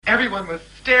Everyone was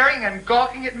staring and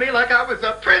gawking at me like I was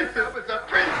a prince.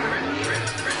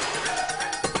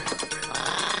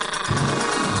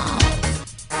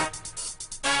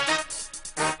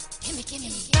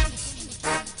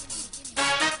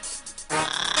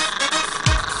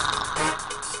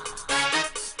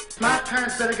 My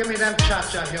parents better give me them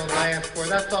cha-cha heels I asked for.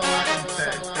 That's all I can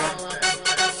say.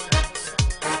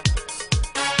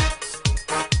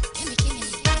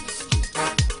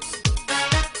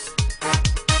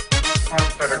 I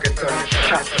better get those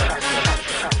cha-cha.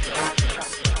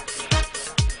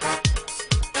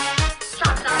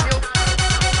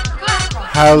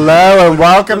 Hello and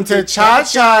welcome to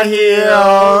Cha-Cha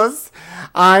Heels.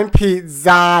 I'm Pete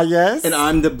Zayas. And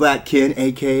I'm the Black Kid,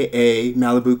 a.k.a.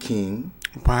 Malibu King.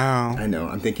 Wow. I know.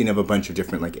 I'm thinking of a bunch of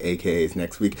different, AKAs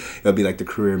next week. It'll be, the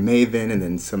Career Maven and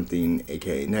then something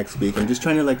AKA next week. I'm just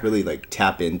trying to, really,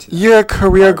 tap into that. You're a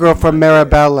career girl from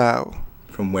Mirabello.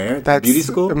 From where? That's beauty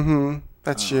school? Mm-hmm.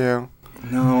 That's you.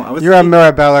 No, I was You're a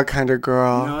Mirabello kind of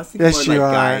girl. No, I was thinking yes, more you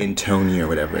are. Guy and Tony or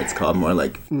whatever it's called. More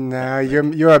like... No,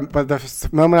 but the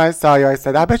moment I saw you, I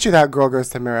said, I bet you that girl goes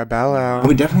to Mirabello. I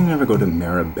would definitely never go to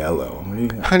Mirabello. What do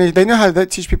you... Honey, they know how to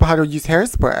teach people how to use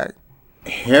hairspray.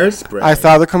 Hairspray? I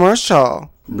saw the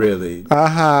commercial. Really?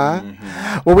 Uh-huh.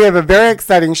 Mm-hmm. Well, we have a very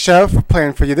exciting show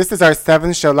planned for you. This is our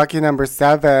 7th show, lucky number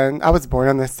 7. I was born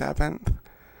on the 7th.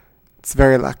 It's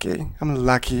very lucky. I'm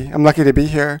lucky. I'm lucky to be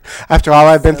here. After all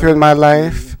I've been through in my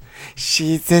life.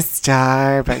 She's a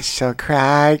star, but she'll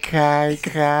cry.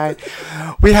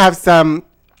 We have some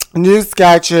new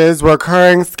sketches,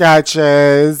 recurring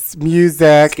sketches,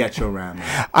 music. Sketchorama.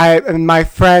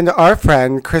 Our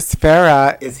friend, Chris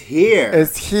Farah, is here.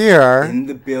 In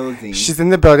the building. She's in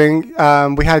the building.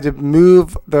 We had to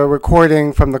move the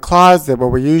recording from the closet where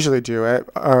we usually do it.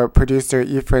 Our producer,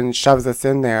 Ephraim, shoves us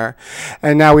in there.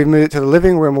 And now we've moved it to the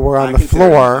living room where we're on the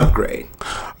floor. Upgrade.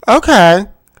 Okay.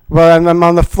 Well, I'm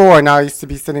on the floor now. I used to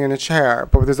be sitting in a chair,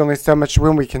 but there's only so much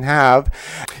room we can have.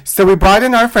 So we brought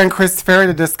in our friend Chris Farah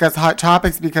to discuss hot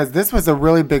topics because this was a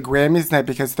really big Grammys night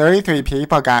because 33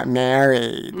 people got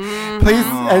married.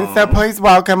 Mm-hmm. Please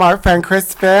welcome our friend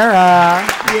Chris Farah.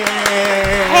 Yay!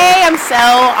 Hey, I'm so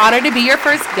honored to be your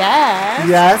first guest.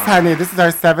 Yes, honey. This is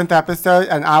our 7th episode,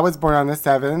 and I was born on the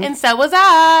 7th. And so was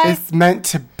I. It's meant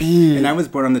to be. And I was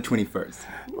born on the 21st.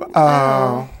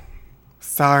 Oh.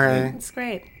 Sorry. It's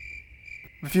great.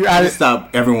 If you I just thought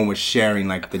everyone was sharing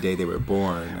the day they were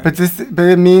born. But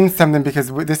it means something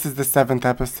because this is the 7th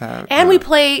episode. And we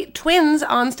play twins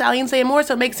on Stallions Day and More,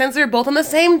 so it makes sense they're both on the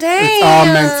same day. It's all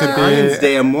meant to be. Stallions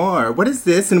Day and More. What is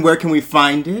this and where can we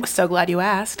find it? So glad you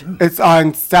asked. It's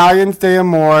on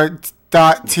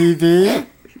StallionsDayandMore.tv.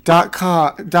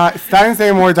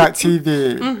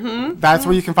 StallionsDayandMore.tv. Mm-hmm. That's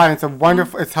where you can find it. It's a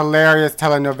wonderful, it's hilarious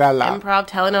telenovela. Improv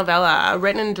telenovela,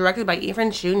 written and directed by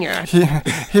Ephraim Jr.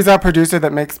 He's our producer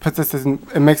that makes us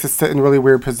sit in really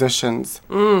weird positions.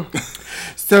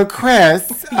 So,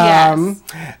 Chris, yes.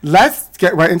 Let's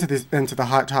get right into the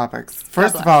hot topics.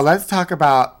 First of all, let's talk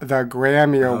about the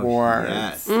Grammy Awards.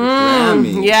 Yes, the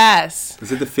Grammys. Yes.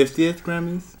 Was it the 50th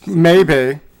Grammys?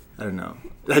 Maybe. I don't know.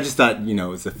 I just thought, it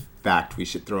was a fact we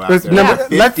should throw out there.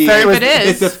 Let's say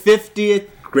it's the 50th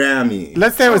Grammy.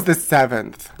 Let's say it was the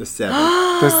 7th. The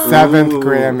 7th. The 7th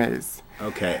Grammys.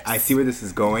 Okay, I see where this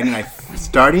is going, and I'm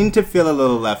starting to feel a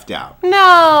little left out.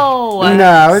 No,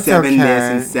 it's 7 okay. this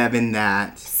and 7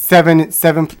 that. 7.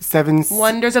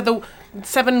 Wonders of the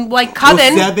 7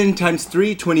 coven. Well, 7 times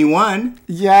 3, 21.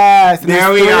 Yes, there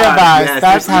we are. Yes,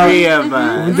 that's how 3 of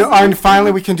us. And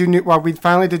finally, we can do. We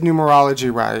finally did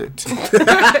numerology right.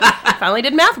 Finally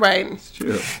did math right. It's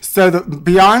true. So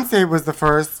Beyonce was the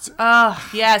first.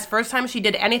 Yes, first time she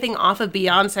did anything off of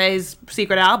Beyonce's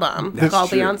secret album called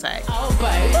true. Beyonce. Oh,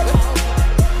 baby.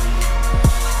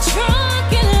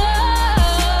 Drunk in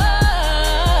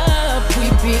love, we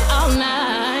be all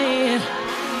night.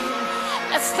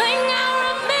 Last thing I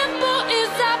remember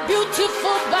is our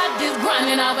beautiful bodies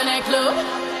grinding out in that club.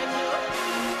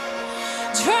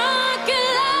 Drunk in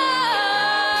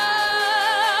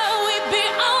love, we be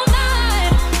all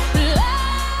night.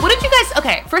 What did you guys...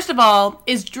 Okay, first of all,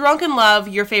 is Drunk in Love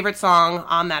your favorite song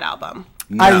on that album?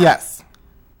 No. Yes.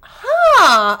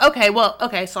 Huh.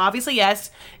 Okay, so obviously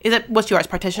yes. What's yours,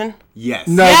 Partition? Yes.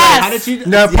 No, Yes. How did she?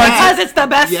 No, Because it's the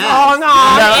best Yes. song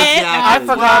on No, it. exactly. I That's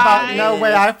forgot about. why. No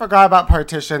way, I forgot about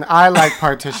Partition. I like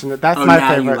Partition. That's Oh, my now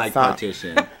favorite you like song.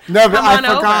 Partition. No, but Come I on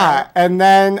over. forgot. And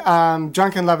then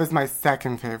Drunken Love is my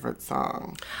second favorite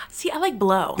song. See, I like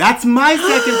Blow. That's my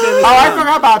second favorite. Oh, I song.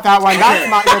 forgot about that one.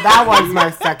 That one's my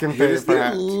second just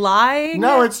favorite. Lying.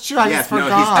 No, it's true. I Yes, just no, he's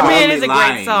forgot. I mean, it totally is a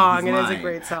lying. great song. He's It is a lying.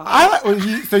 great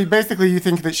song. So basically, you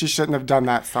think that she shouldn't have done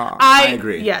that song? I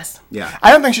agree. Yes. Yeah.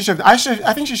 I don't think she should. I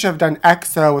think she should have done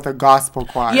EXO with a gospel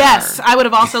choir. Yes, I would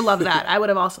have also loved that. I would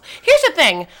have also. Here's the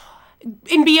thing.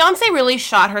 And Beyonce really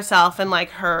shot herself in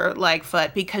like her like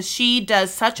foot because she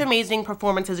does such amazing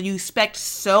performances. You expect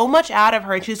so much out of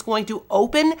her, and she's going to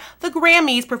open the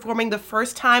Grammys performing the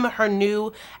first time her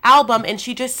new album, and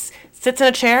she just sits in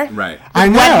a chair. Right. I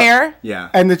know. Wet hair. Yeah.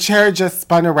 And the chair just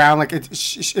spun around like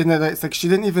it's like she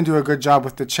didn't even do a good job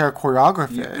with the chair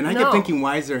choreography. And I No. kept thinking,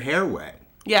 why is her hair wet?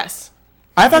 Yes.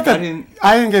 I thought I that didn't-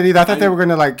 I didn't get it either. I thought they were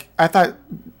gonna like. I thought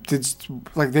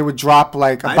they would drop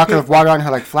like a bucket think- of water on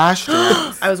her like flash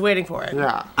dance. I was waiting for it.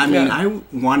 Yeah. I mean, Yeah. I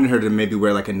wanted her to maybe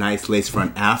wear like a nice lace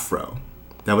front afro.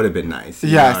 That would have been nice. You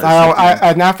Yes. know, I was thinking-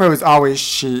 An afro is always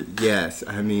chic. yes.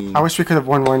 I mean, I wish we could have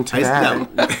worn one today.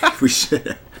 we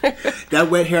should. That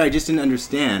wet hair, I just didn't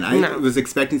understand. I was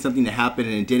expecting something to happen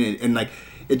and it didn't. And like,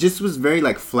 it just was very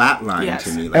like flatlined Yes.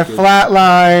 to me. It Like,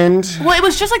 flatlined. Well, it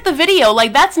was just like the video.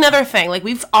 Like, that's another thing. Like,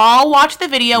 we've all watched the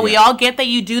video. We Yeah. all get that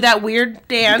you do that weird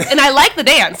dance. And I like the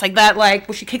dance. Like, that, like,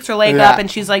 where she kicks her leg Yeah. up and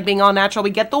she's, like, being all natural. We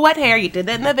get the wet hair. You did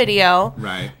that in the video.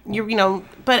 Right. You know,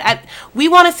 but we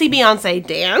want to see Beyonce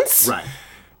dance. Right.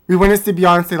 We want to see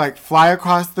Beyonce like fly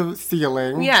across the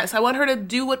ceiling. Yes, I want her to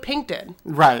do what Pink did.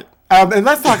 Right. And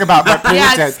let's talk about what Pink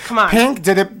Yes, did. come on.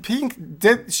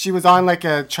 She was on like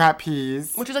a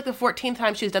trapeze. Which is like the 14th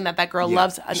time she's done that. That girl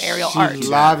loves an aerial She art.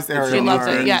 loves aerial She loves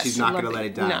art. it. Yes, She's she not loved gonna let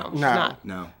it die. No, she's No. not.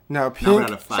 No. No, Not Pink,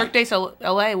 without a fight. Cirque du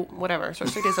Soleil, whatever.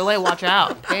 Cirque du Soleil, watch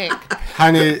out. Pink.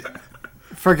 honey,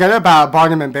 forget about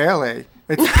Barnum and Bailey.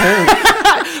 It's Pink.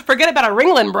 Forget about a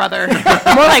Ringling brother.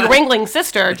 More like Ringling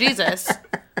sister. Jesus.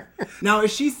 Now,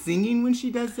 is she singing when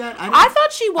she does that? I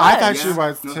thought she was. I thought she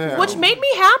was too. Which made me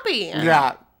happy.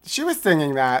 Yeah, she was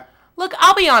singing that. Look,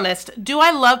 I'll be honest. Do I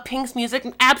love Pink's music?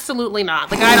 Absolutely not.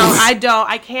 Like,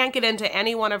 I can't get into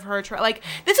any one of her, like,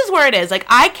 this is where it is. Like,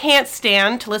 I can't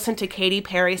stand to listen to Katy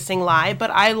Perry sing live,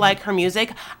 but I like her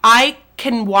music. I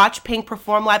can watch Pink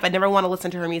perform live. I never want to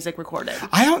listen to her music recorded.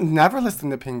 I don't never listen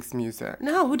to Pink's music.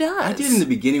 No, who does? I did in the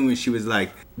beginning when she was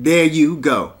like, "There you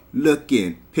go,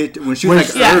 looking." When she was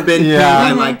like Yeah. urban, Yeah.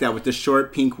 Pink, I like that with the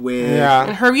short pink wig. Yeah.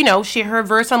 And her, her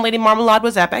verse on Lady Marmalade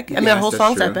was epic. I mean, the Yes, whole that's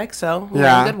song's true. epic, so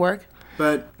Yeah. good work.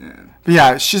 But But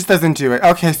yeah, she just doesn't do it.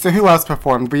 Okay, so who else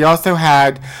performed? We also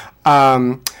had,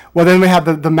 then we had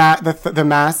the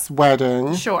mass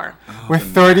wedding. Sure. Where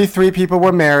 33 people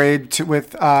were married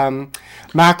with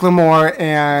Macklemore Queen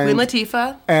and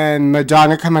Latifah. and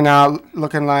Madonna coming out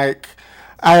looking like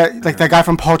that guy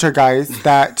from Poltergeist.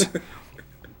 That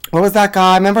what was that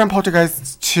guy? Remember in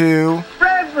Poltergeist 2?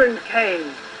 Reverend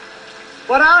Kane,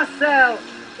 what I sell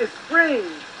is free.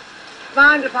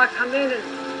 Mind if I come in and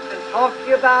talk to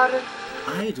you about it?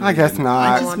 I guess not.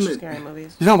 I just watch mi- scary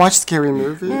movies. You don't watch scary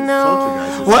movies?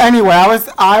 No. Well, anyway,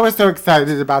 I was so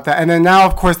excited about that, and then now,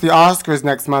 of course, the Oscars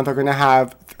next month are going to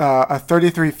have a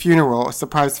 33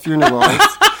 surprise funerals,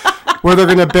 where they're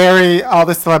going to bury all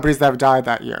the celebrities that have died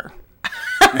that year.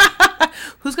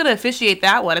 Who's going to officiate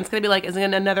that one? It's going to be like, isn't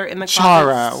it another in the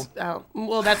Charo. closet? Oh,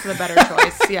 well, that's the better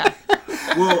choice. Yeah.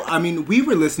 Well, I mean, we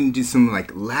were listening to some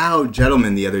like loud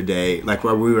gentlemen the other day, like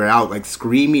while we were out, like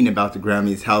screaming about the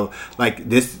Grammys, how like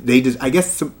I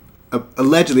guess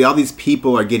allegedly all these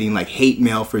people are getting like hate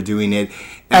mail for doing it.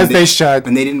 As they should.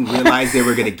 And they didn't realize they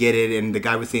were going to get it, and the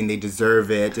guy was saying they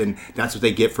deserve it, and that's what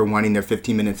they get for wanting their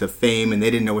 15 minutes of fame, and they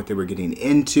didn't know what they were getting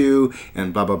into,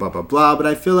 and blah, blah, blah, blah, blah. But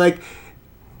I feel like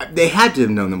they had to have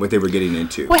known what they were getting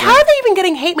into. Wait, how are they even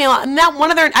getting hate mail? Not one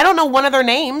of their. I don't know one of their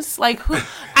names. Like, who?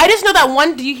 I just know that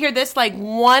one. Do you hear this? Like,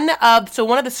 one of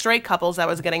the straight couples that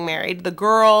was getting married, the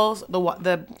girls,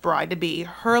 the bride to be,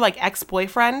 her like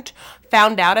ex-boyfriend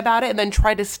found out about it and then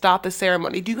tried to stop the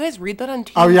ceremony. Do you guys read that on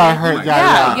TV? Oh, yeah, I heard.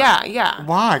 Yeah.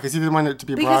 Why? Because he didn't want it to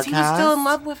be Because broadcast? he was still in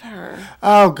love with her.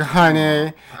 Oh,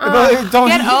 honey. But don't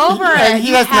get over it. And he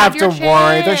You doesn't have have to your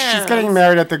worry. chance. She's getting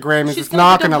married at the Grammys. She's It's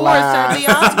not going to divorce last. at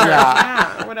the Oscars.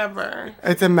 Yeah. Yeah, whatever.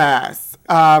 It's a mess.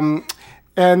 And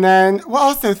then, well,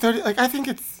 also, I think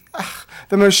it's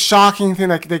the most shocking thing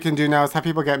that they can do now is have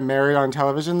people get married on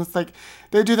television. It's like,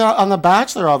 they do that on The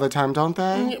Bachelor all the time, don't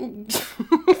they?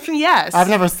 Yes. I've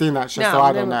never seen that show, so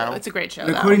I don't know. It's a great show.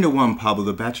 And though. according to Juan Pablo,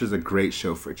 The Bachelor's a great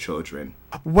show for children.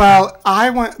 Well,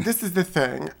 this is the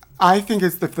thing. I think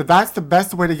it's that's the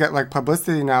best way to get like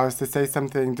publicity now is to say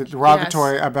something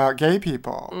derogatory about gay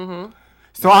people. Mm-hmm.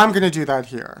 So I'm going to do that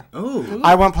here. Oh.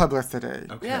 I want publicity.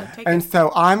 Okay. Yeah, take And it.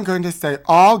 so I'm going to say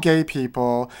all gay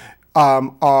people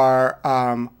are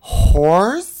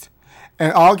whores,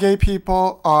 and all gay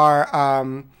people are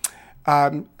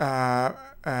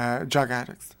drug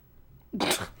addicts.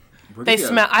 They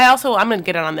smell. I'm going to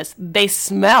get in on this. They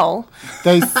smell.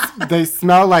 They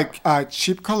smell like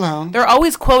cheap cologne. They're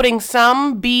always quoting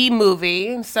some B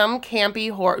movie, some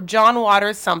campy John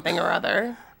Waters something or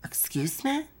other. Excuse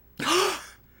me?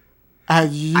 Are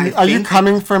you think-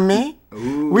 coming for me?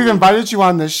 Ooh. We've invited you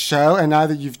on this show, and now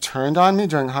that you've turned on me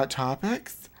during Hot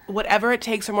Topics. Whatever it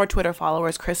takes for more Twitter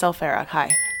followers, Chris Elfera. Hi.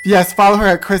 Yes, follow her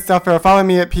at Chris Delfer. Follow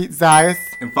me at Pete Zeiss.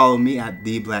 And follow me at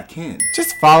The Black Ken.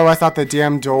 Just follow us out the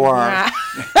damn door.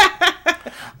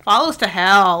 Follows to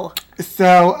hell.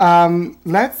 So,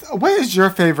 what is your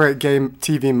favorite gay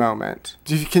TV moment?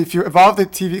 If you evolve the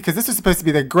TV, because this was supposed to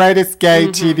be the greatest gay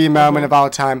TV moment of all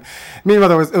time.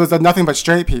 Meanwhile, it was nothing but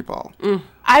straight people.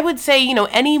 I would say,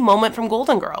 any moment from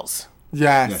Golden Girls.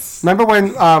 Yes. Remember when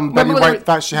Betty when White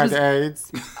thought she had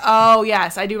AIDS? Oh,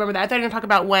 yes, I do remember that. I thought you were going to talk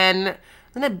about when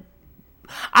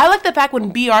I like the fact when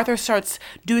B. Arthur starts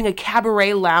doing a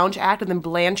cabaret lounge act and then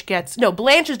Blanche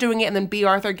is doing it and then B.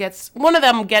 Arthur one of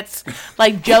them gets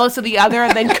like jealous of the other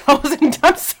and then goes and,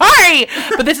 I'm sorry,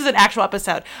 but this is an actual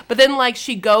episode. But then like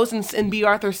she goes and B.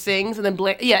 Arthur sings and then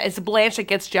it's Blanche that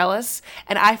gets jealous.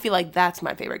 And I feel like that's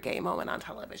my favorite gay moment on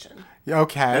television.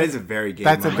 Okay. That is a very gay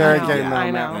That's moment. a very Yeah. gay Yeah,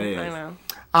 moment. that is. I know.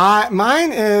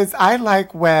 Mine is, I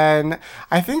like when,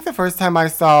 I think the first time I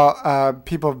saw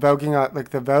people voguing out,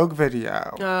 like the Vogue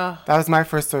video. That was my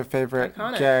first sort of favorite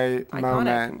Iconic. gay Iconic.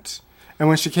 moment. And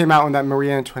when she came out in that Marie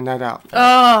Antoinette outfit.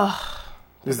 Oh,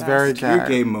 it was very gay. Your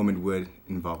gay moment would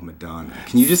involve Madonna.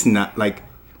 Can you just not, like,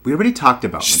 we already talked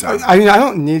about Madonna. I mean, I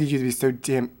don't need you to be so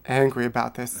damn angry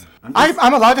about this.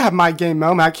 I'm allowed to have my gay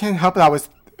moment. I can't help it.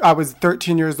 I was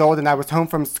 13 years old and I was home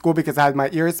from school because I had my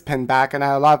ears pinned back and I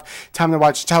had a lot of time to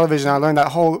watch television. I learned that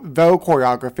whole Vogue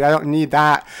choreography. I don't need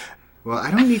that. Well,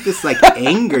 I don't need this, like,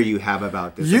 anger you have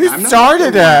about this. You Like, I'm not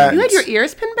started the it. one. you had your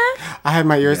ears pinned back? I had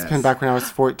my ears Yes. pinned back when I was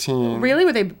 14. Really?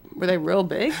 Were they real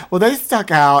big? Well, they stuck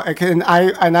out, and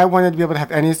I wanted to be able to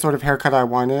have any sort of haircut I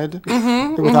wanted,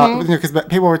 without because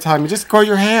people were telling me just grow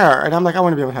your hair, and I'm like I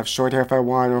want to be able to have short hair if I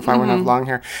want, or if I want to have long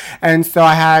hair, and so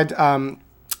I had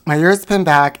my ears pinned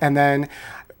back, and then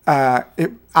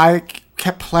I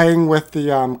kept playing with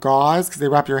the gauze because they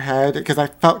wrap your head because I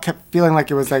kept feeling like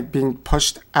it was like being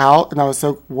pushed out, and I was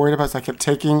so worried about it, so I kept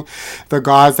taking the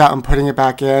gauze out and putting it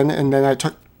back in, and then I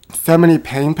took so many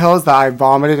pain pills that I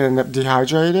vomited and ended up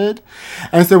dehydrated.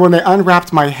 And so when they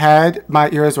unwrapped my head, my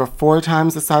ears were 4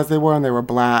 times the size they were, and they were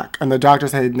black. And the doctor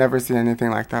said he'd never seen anything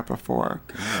like that before.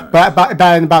 But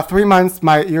in about 3 months,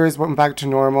 my ears went back to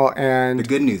normal. And The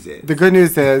good news is. the good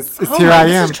news is Oh, here I am.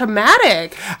 This is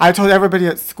traumatic. I told everybody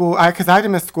at school, because I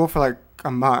had missed school for like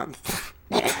a month.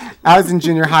 I was in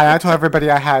junior high. I told everybody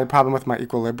I had a problem with my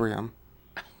equilibrium.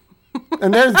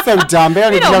 And they're so dumb. They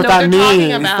don't even know what that what they're talking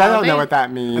means. about. They don't know They- what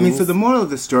that means. I mean, so the moral of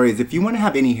the story is if you want to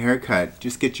have any haircut,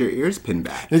 just get your ears pinned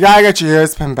back. You gotta get your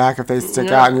ears pinned back if they stick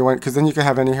out, and you want, because then you can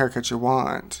have any haircut you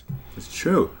want. It's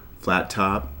true. Flat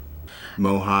top,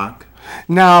 mohawk.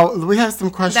 Now we have some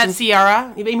That questions.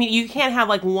 Ciara. I mean, you can't have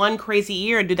like one crazy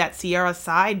ear and do that Ciara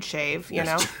side shave. You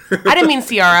know. I didn't mean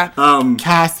Ciara.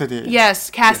 Cassidy. Yes,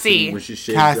 Cassie. When she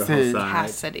shaves the whole Cassie.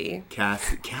 side.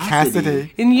 Cassidy.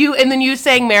 Cassidy. And then you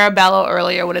saying Marabello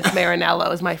earlier when it's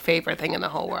Marinello is my favorite thing in the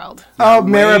whole world. Oh,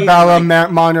 Way, Marabella, like-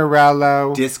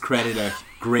 Monterello, Discredit a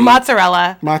great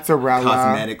Mozzarella. mozzarella,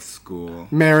 cosmetic school.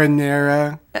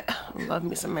 marinara. Love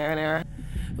me some marinara.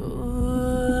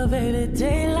 Ooh, baby,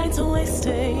 daylight's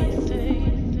wasted.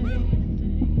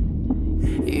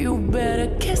 You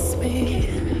better kiss me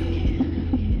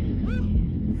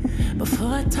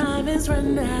before time is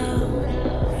run out.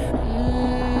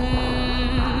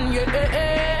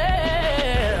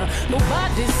 Yeah.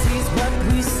 Nobody sees what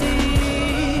we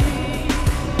see.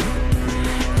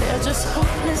 They're just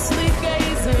hopelessly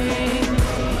gazing.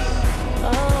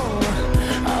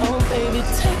 Oh, baby,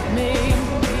 take me.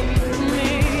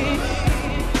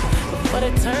 Before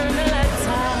they turn the lights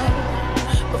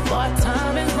out, before our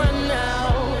time is run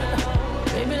out,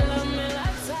 baby, love me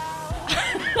lights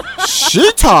out.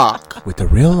 She talk. With a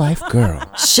real life girl.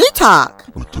 She talk.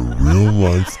 With a real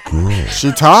life girl.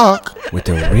 She talk. With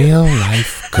a real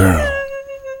life girl.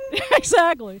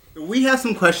 Exactly. We have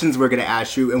some questions we're going to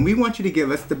ask you, and we want you to give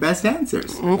us the best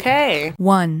answers. Okay.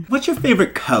 1. What's your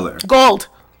favorite color? Gold.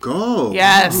 Gold.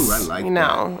 Yes. Ooh, I like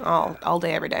that. all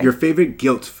day, every day. Your favorite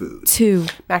guilt food? 2.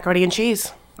 Macaroni and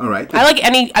cheese. All right. I like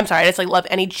I'm sorry, I just like love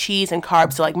any cheese and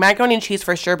carbs. So like macaroni and cheese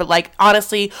for sure, but like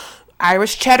honestly,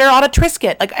 Irish cheddar on a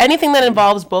Triscuit. Like anything that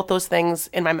involves both those things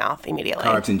in my mouth immediately.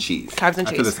 Carbs and cheese. Carbs and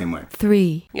I cheese. feel the same way.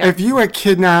 3. Yeah. If you were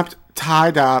kidnapped,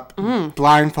 tied up,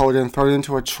 blindfolded, and thrown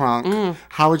into a trunk,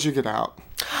 how would you get out?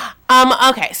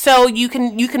 Okay, so you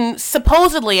can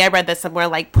supposedly, I read this somewhere,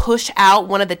 like push out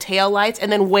one of the tail lights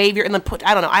and then wave and then put,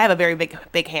 I don't know, I have a very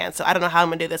big hand, so I don't know how I'm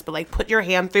gonna do this, but like put your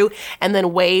hand through and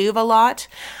then wave a lot.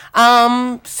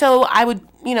 So I would,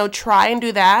 try and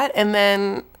do that, and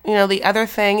then, the other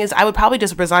thing is I would probably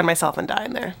just resign myself and die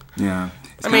in there. Yeah.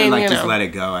 It's I kind of mean, like just let it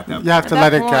go at that point. You have to At let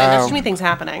that it point, There's too go. many things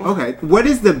happening. Okay. What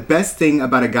is the best thing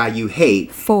about a guy you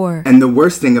hate 4. and the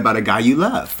worst thing about a guy you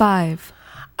love? 5.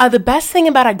 The best thing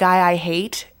about a guy I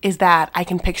hate is that I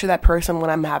can picture that person when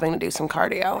I'm having to do some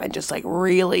cardio and just like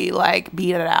really like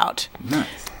beat it out. Nice.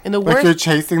 And the Like worst, you're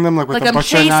chasing them, like with like a I'm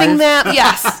butcher chasing knife. them.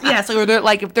 Yes. Or they're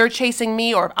like if they're chasing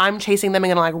me or if I'm chasing them and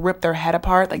gonna like rip their head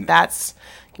apart. Like that's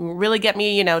can really get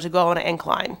me, to go on an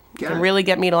incline. Got Can it. really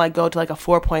get me to like go to like a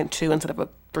 4.2 instead of a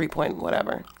 3 point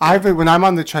whatever. When I'm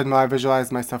on the treadmill, I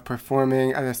visualize myself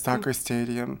performing at a soccer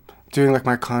stadium, doing like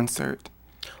my concert.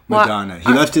 Well, Madonna.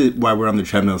 He loves to, while we're on the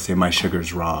treadmill, say, "My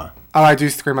sugar's raw." Oh, I do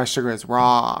scream, my sugar is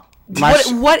raw. My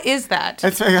What is that?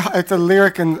 it's a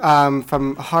lyric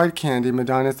from Hard Candy,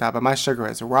 Madonna's album. My sugar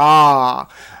is raw.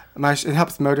 It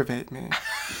helps motivate me.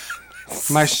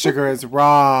 My sugar is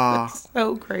raw.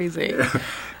 So crazy.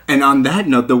 And on that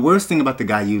note, the worst thing about the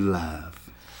guy you love.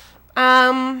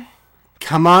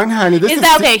 Come on, honey. This Is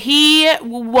that okay? He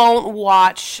won't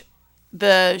watch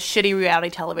the shitty reality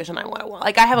television I want to watch.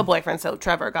 Like, I have a boyfriend, so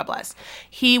Trevor, God bless.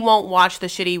 He won't watch the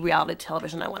shitty reality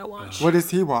television I want to watch. What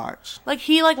does he watch? Like,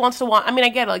 he, like, wants to watch... I mean, I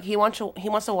get it. Like, he wants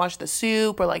to watch The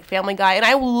Soup or, like, Family Guy. And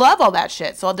I love all that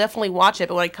shit, so I'll definitely watch it.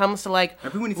 But when it comes to, like,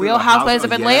 Everyone needs to Real know Housewives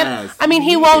of Atlanta... yes, I mean,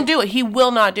 he you need won't it. do it. He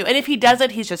will not do it. And if he does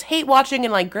it, he's just hate watching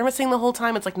and, like, grimacing the whole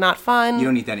time. It's, like, not fun. You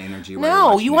don't need that energy. while you're No,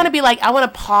 watching you want to it. be like, I want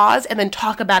to pause and then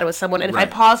talk about it with someone. And if Right. I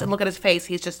pause and look at his face,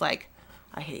 he's just like,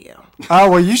 I hate you. Oh,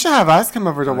 well, you should have us come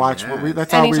over to watch. What we,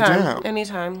 that's all we do.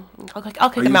 Anytime. I'll kick Are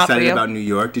him you out for excited you. about New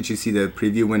York? Did you see the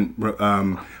preview when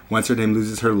once her name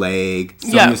loses her leg,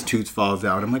 Yeah. Sonia's tooth falls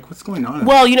out? I'm like, what's going on?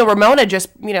 Well, Ramona just,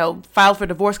 filed for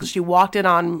divorce because she walked in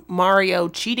on Mario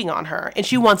cheating on her. And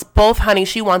she wants both, honey.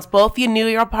 She wants both the New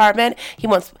York apartment. She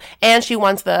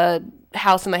wants the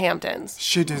house in the Hamptons.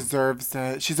 She deserves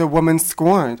it. She's a woman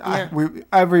scorned.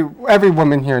 Every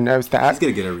woman here knows that. She's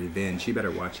gonna get her revenge. She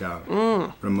better watch out.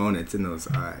 Ramona, it's in those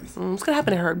eyes. What's going to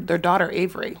happen to their daughter,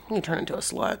 Avery? You can turn into a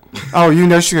slut. Oh, you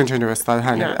know she's gonna turn into a slut,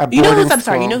 honey. Yeah. A You know boarding I'm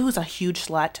sorry, you school. know who's a huge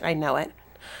slut? I know it.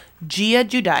 Gia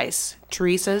Giudice,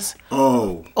 Teresa's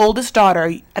Oh, oldest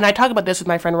daughter, and I talk about this with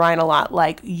my friend Ryan a lot.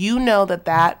 Like,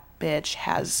 that bitch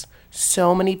has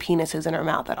so many penises in her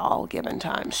mouth at all given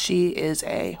times. She is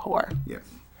a whore. yeah.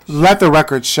 Let the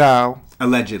record show.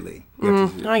 Allegedly. You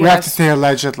have to do I We have to guess. say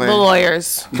allegedly. The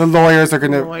lawyers. The lawyers are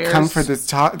gonna Lawyers. come for this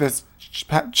chat. What is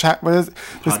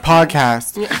this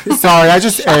podcast? Sorry, I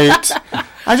just ate.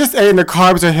 And the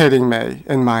carbs are hitting me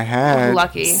in my head.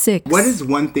 Lucky. 6. What is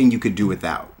one thing you could do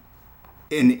without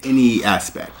in any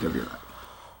aspect of your life?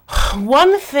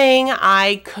 One thing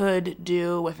I could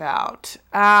do without,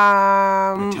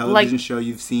 A television like, show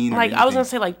you've seen? or I was gonna anything?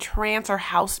 say like trance or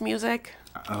house music.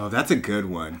 Oh, that's a good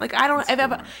one. Like I don't,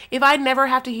 if I never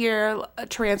have to hear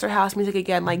trance or house music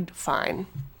again, like fine,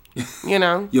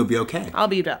 You'll be okay. I'll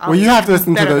be. Well, you have to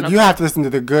listen to better the than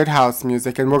okay. good house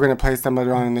music, and we're gonna play some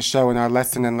later on in the show in our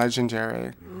lesson in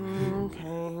legendary.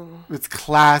 Okay. It's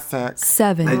classic.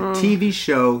 7. A TV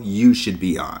show you should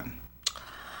be on.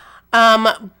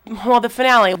 Well, the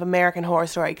finale of American Horror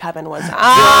Story Coven was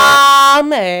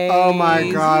amazing. Oh my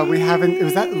God, we haven't.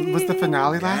 Was the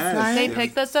finale last Yes. night? They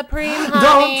picked the Supreme. Don't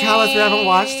honey. tell us we haven't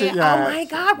watched it yet. Oh my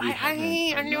God!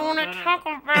 I don't want to talk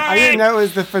about it. I didn't know it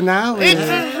was the finale.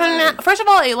 First of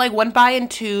all, it like went by in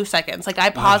 2 seconds. Like I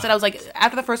paused it. I was like,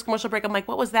 after the first commercial break, I'm like,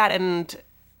 what was that? And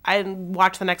I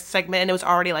watched the next segment, and it was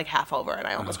already like half over, and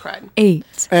I almost cried.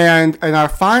 8. And our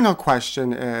final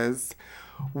question is,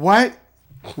 what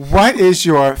is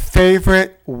your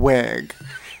favorite wig?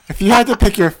 If you had to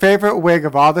pick your favorite wig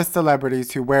of all the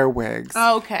celebrities who wear wigs,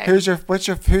 Okay.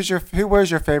 who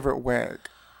wears your favorite wig?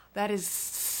 That is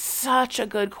such a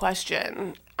good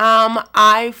question.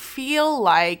 I feel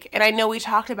like, and I know we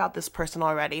talked about this person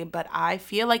already, but I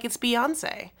feel like it's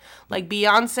Beyonce. Like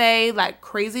Beyonce, like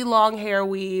crazy long hair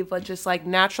weave, like just like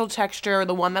natural texture,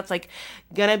 the one that's like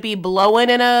gonna be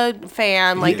blowing in a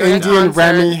fan, like during a Indian concert.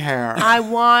 Remy hair. I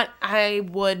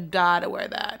would die to wear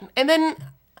that. And then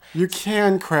You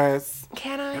can, Chris.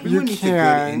 Can I? Everyone needs a good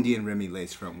can. Indian Remy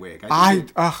lace front wig. I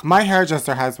My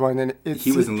hairdresser has one, and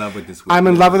he was in love with this wig. I'm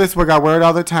in love with this wig. I wear it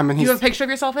all the time, and You he's have a picture of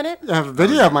yourself in it? I have a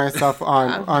video of myself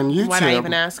on YouTube. Why did I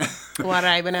even ask? Why did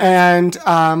I even ask?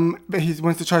 And but he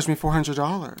wants to charge me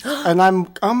 $400, and I'm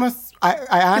almost. I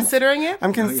asked, Considering it?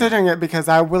 I'm considering it because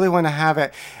I really want to have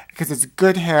it because it's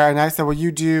good hair. And I said, well,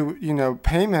 you do,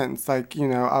 payments, like,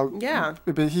 I'll. Yeah.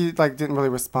 But he didn't really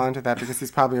respond to that because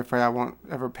he's probably afraid I won't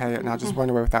ever pay it, and I'll just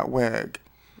run away with that wig.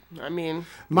 I mean,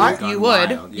 Gone you would.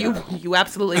 wild, yeah. You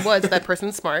absolutely would. So that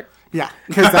person's smart. Yeah,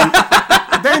 because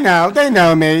they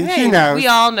know me. Hey, He knows. we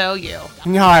all know you.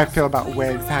 You know how I feel about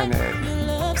wigs, honey.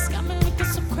 Loves got me looking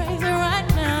so crazy right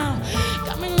now.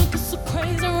 Got me looking so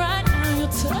crazy right now. Your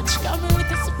touch got me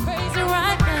looking so crazy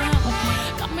right now.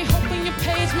 Got me hoping you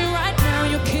page me right now.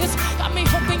 Your kiss got me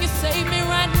hoping you save me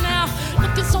right now.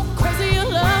 Looking so crazy, your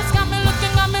love's got me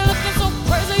looking so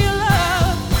crazy, your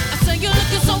love. I say you're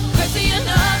looking so crazy, your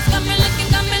love. Got me looking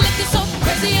so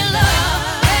crazy, your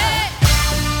love. Hey.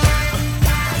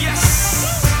 Yes,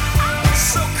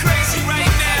 so crazy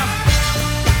right now.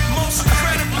 Most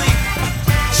incredibly,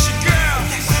 it's your girl,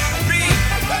 B.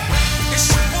 It's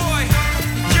your boy,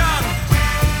 Young.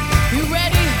 You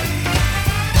ready?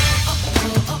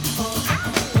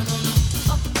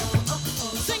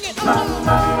 Sing it.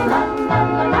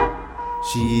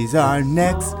 She's our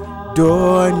next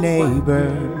door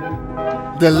neighbor.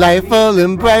 Delightful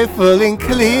and brightful and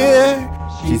clear.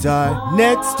 She's our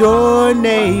next door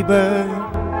neighbor.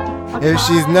 If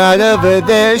she's not over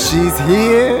there, she's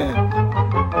here.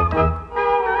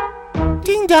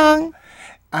 Ding dong.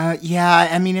 Yeah,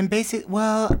 I mean, in basic,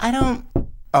 well, I don't.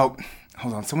 Oh,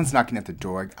 hold on. Someone's knocking at the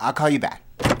door. I'll call you back.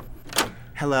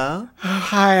 Hello?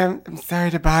 Hi, I'm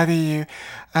sorry to bother you.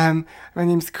 My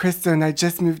name's Crystal, and I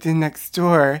just moved in next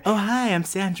door. Oh, hi, I'm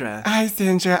Sandra. Hi,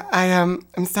 Sandra.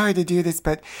 I'm sorry to do this,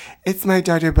 but it's my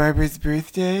daughter Barbara's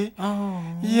birthday. Oh.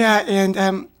 Yeah,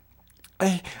 and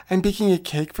I'm baking a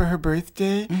cake for her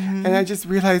birthday, and I just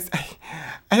realized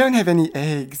I don't have any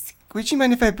eggs. Would you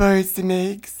mind if I borrowed some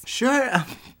eggs? Sure.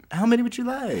 How many would you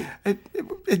like?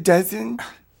 A dozen?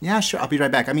 Yeah, sure. I'll be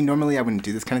right back. I mean, normally I wouldn't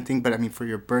do this kind of thing, but I mean, for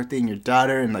your birthday and your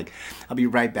daughter, and I'll be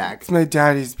right back. It's my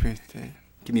daughter's birthday.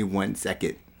 Give me 1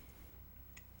 second.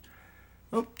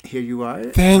 Oh, here you are.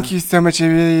 Thank you so much. I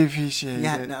really appreciate it.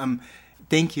 Yeah,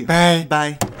 thank you. Bye.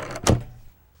 Bye. Let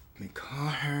me call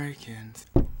her again.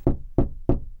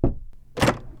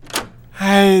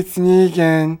 Hi, it's me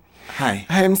again. Hi.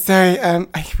 Hi, I'm sorry. I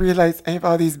realized I have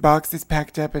all these boxes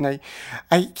packed up, and I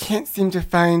can't seem to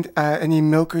find any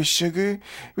milk or sugar.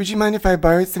 Would you mind if I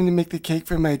borrowed some to make the cake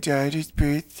for my daughter's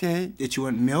birthday? Did you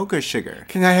want milk or sugar?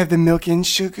 Can I have the milk and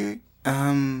sugar?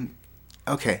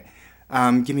 Okay.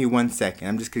 Give me 1 second.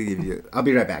 I'm just gonna give you. I'll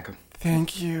be right back.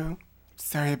 Thank you.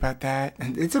 Sorry about that.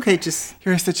 It's okay. Just.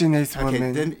 You're such a nice Okay.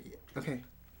 woman. Then. Okay.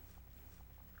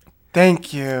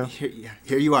 Thank you.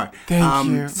 Here you are. Thank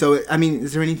you. So, I mean,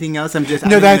 is there anything else? I'm just. No,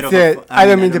 I'm in the that's middle of it. I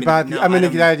don't mean to bother you. no, I'm I gonna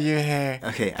don't get out of your hair.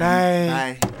 Okay.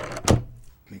 Bye. Bye.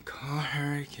 Let me call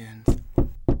her again.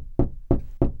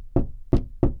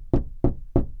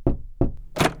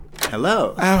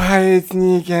 Hello. Oh, hi, it's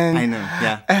me again. I know.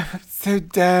 Yeah. Oh, so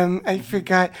dumb. I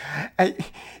forgot.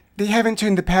 They haven't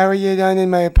turned the power yet on in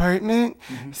my apartment,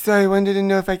 so I wanted to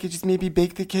know if I could just maybe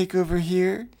bake the cake over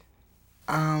here.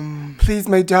 Please,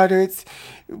 my daughter, it's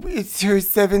her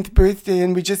 7th birthday,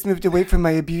 and we just moved away from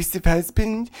my abusive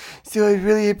husband, so I'd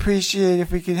really appreciate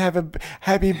if we could have a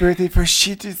happy birthday, for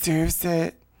she deserves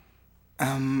it.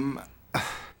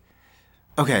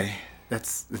 Okay.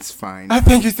 That's fine. Oh,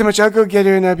 thank you so much. I'll go get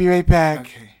her, and I'll be right back.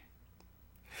 Okay.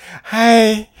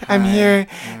 Hi, I'm Hi. here.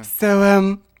 Yeah.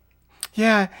 So,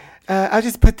 yeah, I'll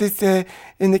just put this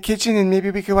in the kitchen, and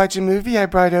maybe we could watch a movie. I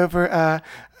brought over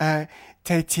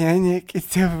Titanic.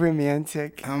 It's so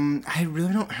romantic. I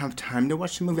really don't have time to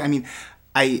watch the movie. I mean,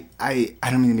 I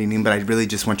don't mean to be mean, but I really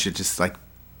just want you to just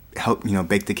help,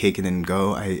 bake the cake and then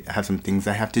go. I have some things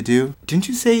I have to do. Didn't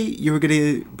you say you were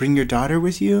gonna bring your daughter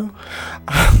with you?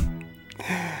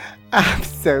 I'm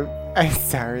sorry.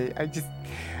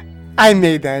 I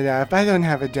made that up. I don't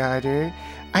have a daughter.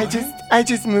 I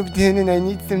just moved in and I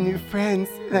need some new friends.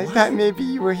 And I thought maybe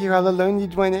you were here all alone.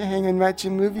 You'd want to hang and watch a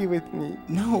movie with me.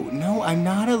 No, I'm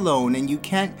not alone, and you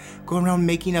can't go around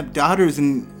making up daughters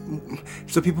and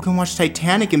so people can watch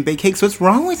Titanic and bake cakes. What's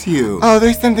wrong with you? Oh,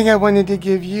 there's something I wanted to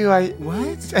give you.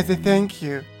 What? As a thank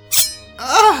you.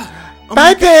 Oh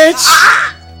Bye, bitch!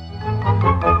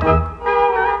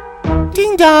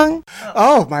 Ding dong.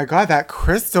 Oh my God, that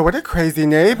Crystal, what a crazy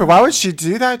neighbor. Why would she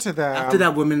do that to them? After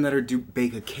that woman let her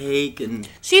bake a cake and...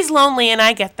 She's lonely, and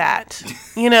I get that.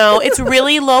 You know, it's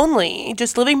really lonely.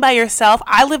 Just living by yourself.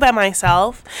 I live by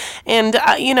myself. And,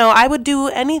 you know, I would do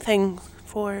anything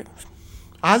for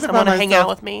someone to hang out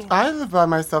with me. I live by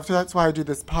myself, too. That's why I do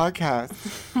this podcast.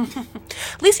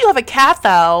 At least you have a cat,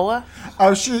 though.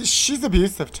 Oh, she's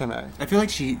abusive to me. I feel like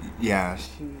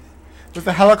There's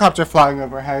a helicopter flying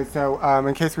overhead, so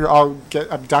in case we all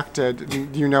get abducted,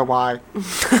 you know why.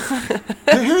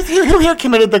 Who here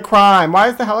committed the crime? Why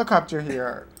is the helicopter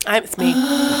here? It's me.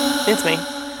 It's me.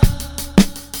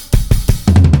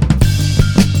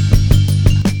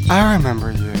 I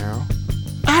remember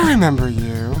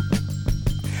you.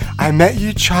 I met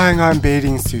you trying on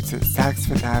bathing suits at Saks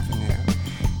Fifth Avenue.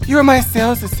 You were my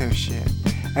sales associate,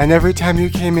 and every time you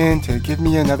came in to give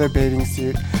me another bathing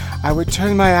suit, I would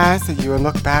turn my ass at you and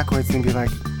look backwards and be like,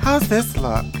 how's this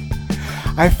look?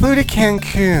 I flew to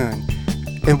Cancun,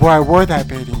 and where I wore that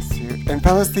bathing suit, and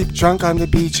fell asleep drunk on the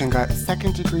beach and got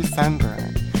second-degree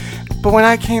sunburn. But when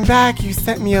I came back, you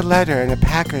sent me a letter and a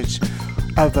package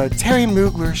of a Terry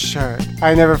Mugler shirt.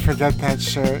 I never forget that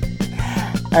shirt.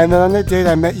 And then on the date,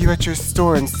 I met you at your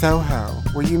store in Soho,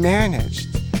 where you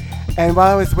managed. And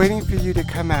while I was waiting for you to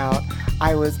come out,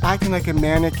 I was acting like a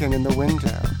mannequin in the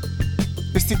window.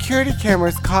 The security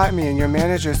cameras caught me and your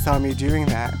manager saw me doing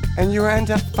that, and you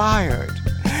end up fired.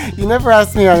 You never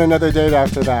asked me on another date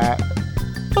after that.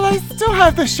 But I still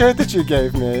have the shirt that you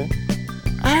gave me.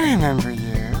 I remember you.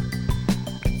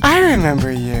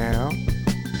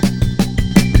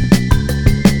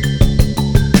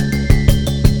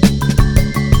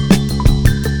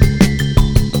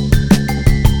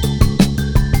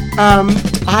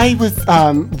 I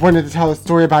wanted to tell a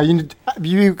story about you.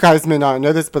 You guys may not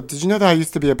know this, but did you know that I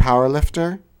used to be a power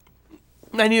lifter?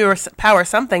 I knew you were power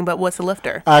something, but what's a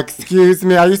lifter? Excuse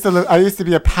me. I used to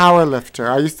be a power lifter.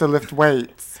 I used to lift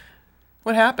weights.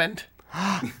 What happened?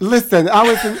 Listen,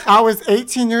 I was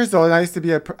 18 years old and I used to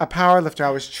be a power lifter. I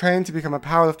was trained to become a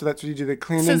power lifter. That's what you do, the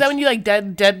clean. So is that when you like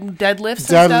deadlifts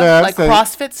and stuff? Like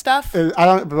CrossFit stuff? I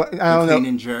don't know. Clean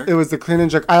and jerk. It was the clean and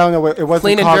jerk. I don't know what it wasn't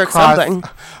clean called. Clean and jerk something.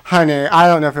 Honey, I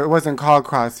don't know if it wasn't called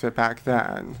CrossFit back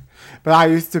then. But I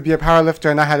used to be a power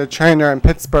lifter and I had a trainer in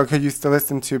Pittsburgh who used to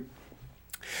listen to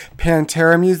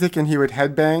Pantera music, and he would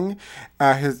headbang.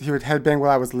 He would headbang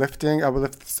while I was lifting. I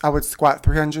would squat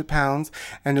 300 pounds,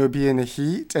 and it would be in the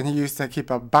heat. And he used to keep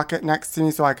a bucket next to me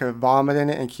so I could vomit in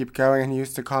it and keep going. And he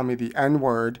used to call me the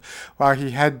N-word while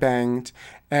he headbanged.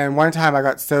 And one time I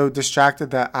got so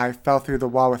distracted that I fell through the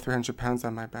wall with 300 pounds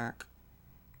on my back.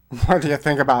 What do you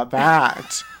think about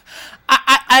that?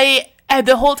 I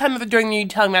the whole time during you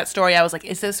telling that story, I was like,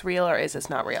 is this real or is this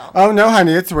not real? Oh, no,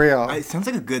 honey, it's real. It sounds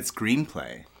like a good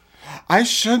screenplay. I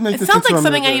should make this into a movie. It sounds like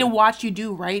something I need to watch you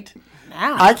do right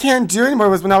now. I can't do it anymore. It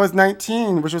was when I was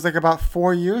 19, which was like about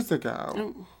 4 years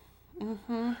ago.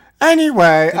 Mm-hmm.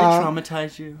 Anyway. Did it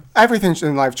traumatize you? Everything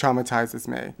in life traumatizes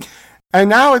me. And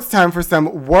now it's time for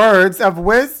some words of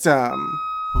wisdom.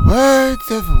 Words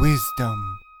of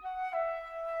wisdom.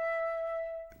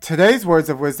 Today's words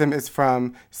of wisdom is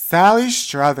from Sally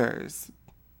Struthers.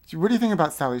 What do you think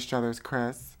about Sally Struthers,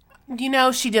 Chris? You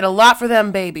know, she did a lot for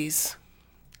them babies.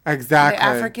 Exactly. The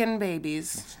African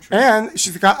babies. And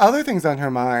she's got other things on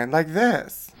her mind, like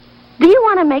this. Do you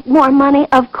want to make more money?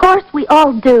 Of course we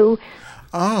all do.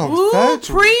 Oh,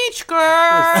 preach,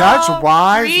 girl. Such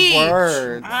wise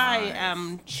words. I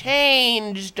am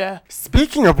changed.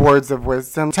 Speaking of words of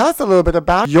wisdom, tell us a little bit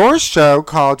about your show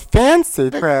called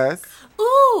Fancy, Chris.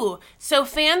 Ooh, so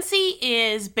Fancy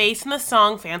is based on the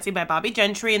song Fancy by Bobby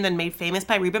Gentry and then made famous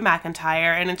by Reba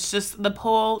McEntire. And it's just the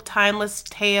whole timeless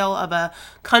tale of a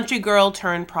country girl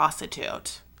turned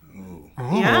prostitute.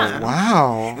 Oh, yeah.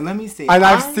 Wow. And let me see. And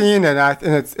I've seen it,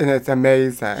 and it's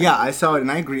amazing. Yeah, I saw it,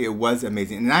 and I agree it was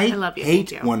amazing. And I love you.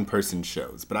 hate one-person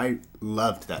shows, but I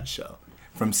loved that show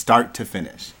from start to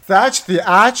finish. Such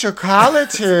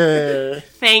theatricality.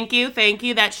 Thank you.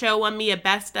 That show won me a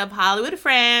Best of Hollywood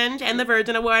Fringe and the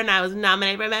Virgin Award, and I was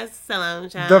nominated for Best Solo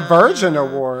Show. The Virgin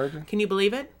Award? Can you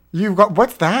believe it?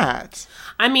 What's that?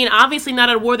 I mean, obviously not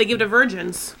an award they give to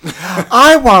virgins.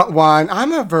 I want one.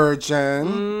 I'm a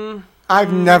virgin.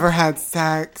 I've never had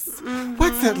sex.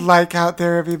 What's it like out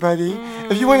there, everybody?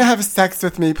 If you want to have sex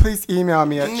with me, please email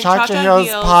me at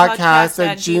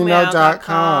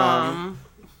chachahillspodcast@gmail.com.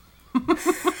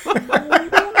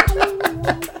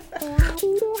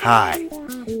 Hi,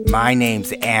 my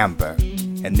name's Amber,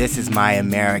 and this is my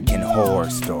American Horror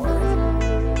Story.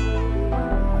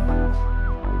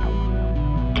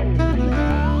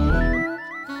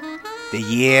 The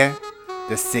year,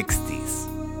 the 60s.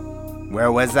 Where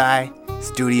was I?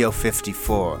 Studio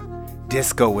 54.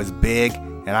 Disco was big,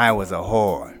 and I was a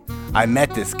whore. I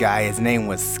met this guy, his name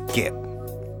was Skip.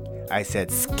 I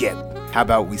said, Skip, how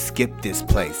about we skip this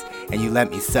place, and you let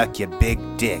me suck your big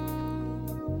dick?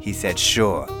 He said,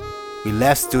 sure. We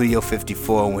left Studio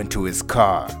 54 and went to his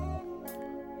car.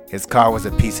 His car was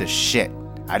a piece of shit.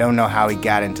 I don't know how he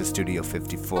got into Studio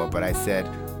 54, but I said,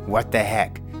 what the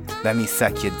heck? Let me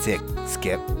suck your dick,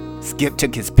 Skip. Skip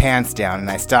took his pants down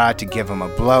and I started to give him a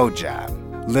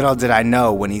blowjob. Little did I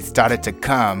know, when he started to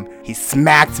come, he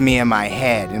smacked me in my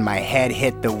head and my head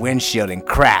hit the windshield and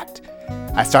cracked.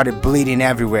 I started bleeding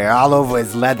everywhere, all over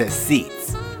his leather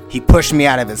seats. He pushed me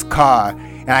out of his car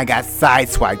and I got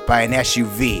sideswiped by an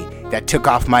SUV that took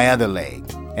off my other leg.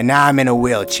 And now I'm in a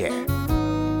wheelchair.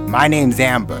 My name's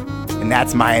Amber, and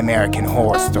that's my American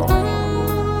Horror Story.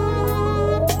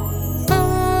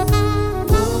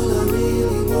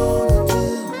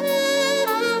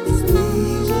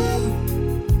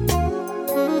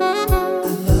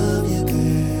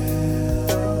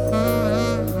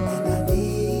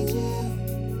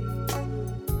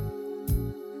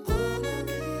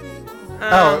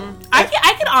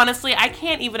 Honestly, I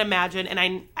can't even imagine, and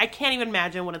I can't even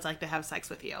imagine what it's like to have sex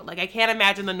with you. Like, I can't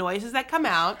imagine the noises that come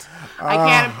out. I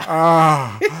can't.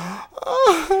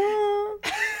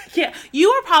 Yeah,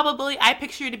 you are probably. I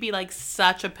picture you to be like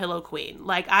such a pillow queen.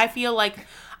 Like, I feel like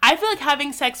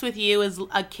having sex with you is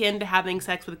akin to having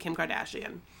sex with Kim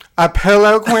Kardashian. A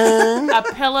pillow queen? A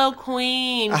pillow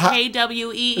queen.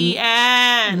 KWEEN.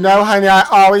 No, honey, I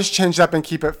always change up and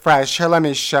keep it fresh. Here, let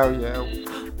me show you.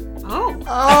 Oh.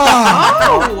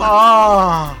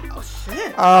 Oh,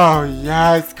 shit. Oh,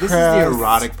 yes, Chris. This is the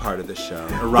erotic part of the show.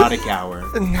 Erotic hour.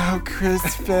 No, Chris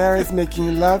Fair is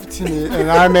making love to me,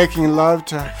 and I'm making love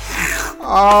to her.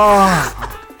 Oh.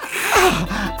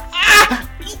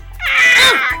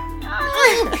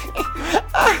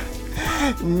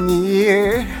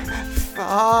 Near,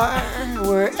 far,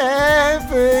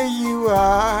 wherever you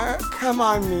are. Come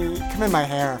on me. Come in my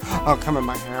hair. Oh, come in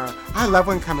my hair. I love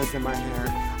when cum is in my hair.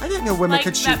 I didn't know women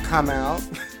could shoot cum out.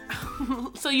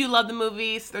 So you love the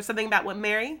movies? There's something about what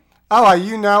Mary? Oh,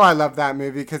 you know I love that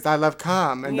movie because I love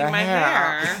cum and the my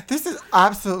hair. This is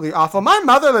absolutely awful. My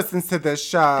mother listens to this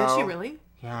show. Does she really?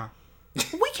 Yeah.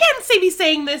 We can't be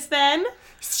saying this then.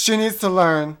 She needs to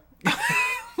learn.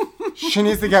 She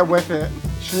needs to get with it.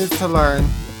 She needs to learn.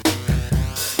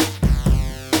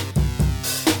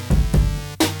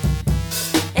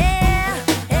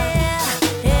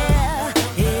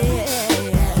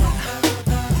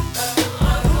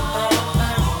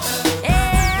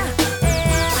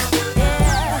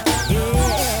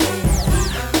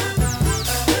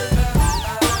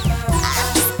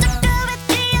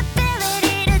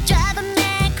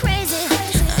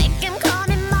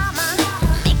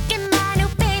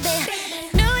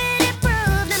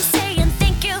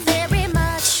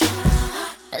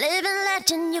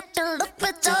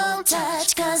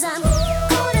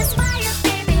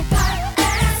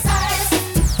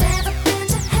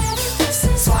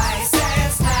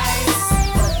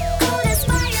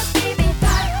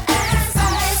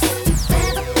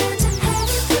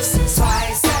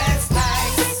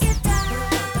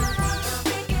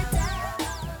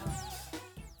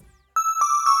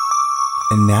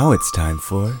 And now it's time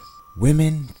for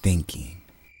Women Thinking.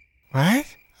 What?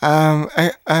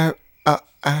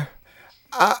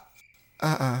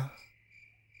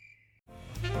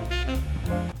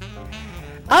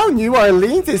 Oh, New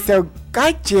Orleans is so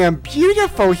goddamn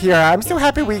beautiful here. I'm so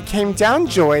happy we came down,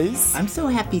 Joyce. I'm so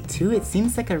happy too. It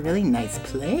seems like a really nice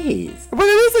place. Well,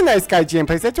 it is a nice goddamn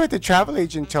place. That's what the travel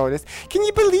agent told us. Can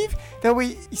you believe that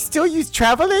we still use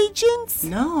travel agents?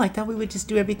 No, I thought we would just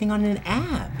do everything on an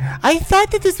app. I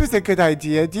thought that this was a good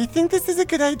idea. Do you think this is a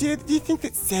good idea? Do you think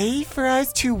it's safe for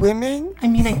us two women? I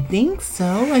mean, I think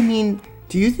so.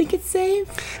 Do you think it's safe?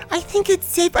 I think it's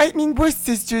safe. I mean, we're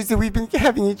sisters and we've been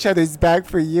having each other's back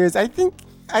for years. I think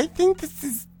this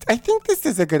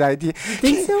is a good idea. You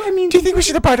think so? I mean, do you think we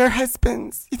should have brought our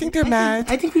husbands? You think they're mad?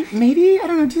 I think maybe. I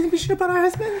don't know. Do you think we should have brought our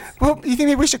husbands? Well, you think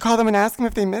maybe we should call them and ask them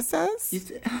if they miss us?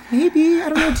 Maybe. I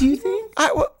don't know. Do you think?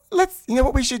 Well, you know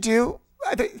what we should do?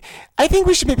 I think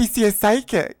we should maybe see a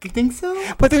psychic. You think so?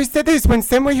 Well, there's one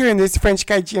somewhere here in this French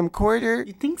guy Jim Quarter.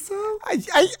 You think so?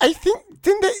 I think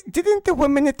didn't the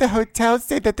woman at the hotel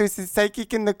say that there's a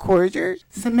psychic in the quarter?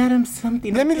 Madam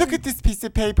something. Let me look at this piece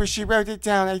of paper. She wrote it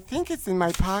down. I think it's in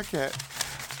my pocket.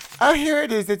 Oh, here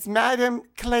it is. It's Madame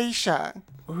Glacia.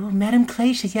 Oh, Madame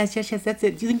Glacia. Yes, that's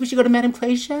it. Do you think we should go to Madame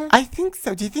Glacia? I think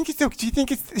so. Do you think it's so? Do you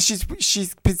think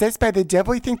she's possessed by the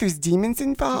devil? You think there's demons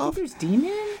involved? Do you think there's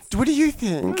demons? What do you I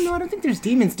think? don't know. I don't think there's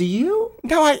demons. Do you?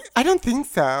 No, I don't think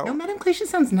so. No, Madame Glacia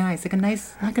sounds nice. Like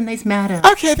a nice madam.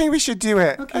 Okay, I think we should do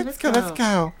it. Okay, let's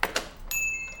go.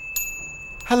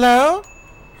 Hello?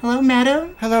 Hello,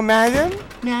 madam? Hello, madam?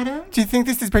 Madam? Do you think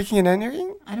this is breaking and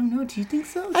entering? I don't know. Do you think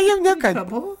so? I have no good.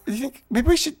 trouble. Do you think maybe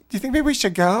we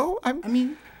should go? I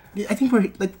think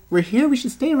we're here. We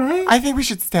should stay, right? I think we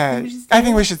should stay. We should I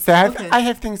think we should stay. Okay. I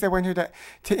have things I want her to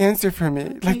answer for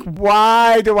me. Like,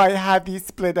 why do I have these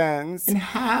split ends? And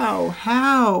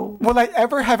how? Will I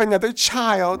ever have another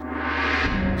child?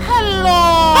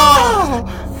 Hello!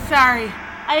 Sorry,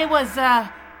 I was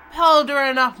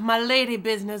powdering up my lady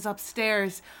business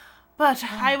upstairs. But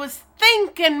I was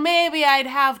thinking maybe I'd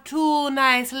have two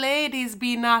nice ladies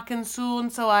be knocking soon,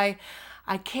 so I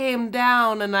came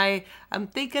down and I'm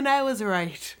thinking I was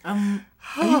right.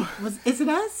 Is it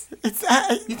us?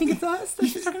 You think it's us that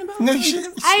she's talking about? No,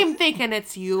 I'm thinking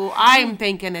it's you. I'm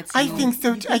thinking it's you. I think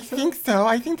so.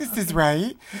 I think this is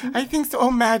right. I think so.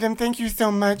 Oh, madam, thank you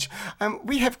so much.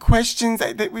 We have questions.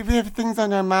 We have things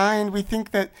on our mind. We think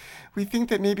that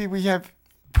maybe we have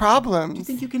problems. Do you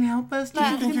think you can help us? Do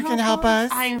you think you can help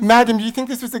us? Madam, do you think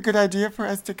this was a good idea for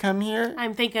us to come here?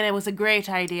 I'm thinking it was a great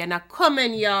idea. Now come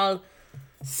in, y'all.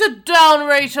 Sit down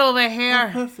right over here.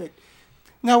 Oh, perfect.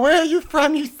 Now, where are you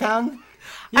from? You sound...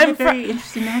 You have a very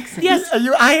interesting accent. Yes. Are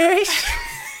you Irish?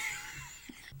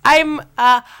 I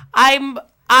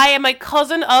am a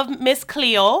cousin of Miss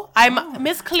Cleo. I'm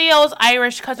Miss Cleo's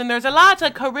Irish cousin. There's a lot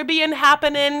of Caribbean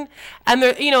happening, and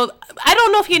there, I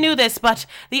don't know if you knew this, but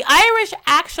the Irish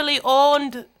actually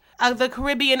owned the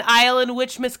Caribbean island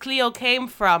which Miss Cleo came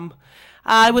from.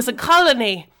 It was a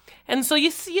colony, and so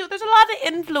you see, there's a lot of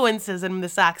influences in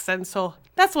this accent. So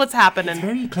that's what's happening. It's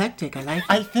very eclectic. I like it.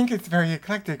 I think it's very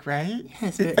eclectic, right?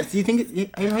 Yes. Do you think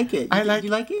I like it? You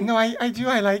like it? No, I do.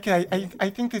 I like it. I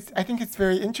think it's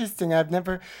very interesting. I've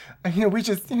never, we're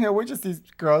just these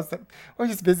girls that we're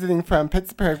just visiting from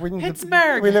Pittsburgh. We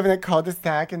live in a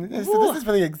cul-de-sac, and so this is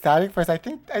really exotic for us. I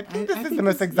think this is the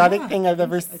most exotic thing I've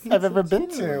ever been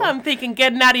to. I'm thinking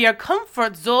getting out of your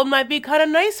comfort zone might be kind of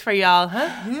nice for y'all, huh?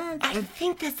 Yeah. I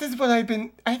think this is what I've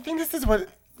been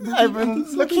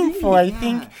looking for. I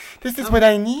think this is what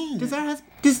I need. Does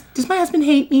my husband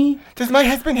hate me? Does my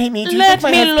husband hate me? Let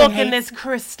me look in this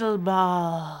crystal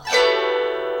ball.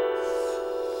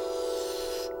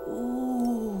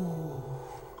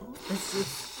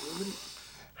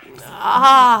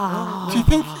 Do you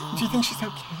think she's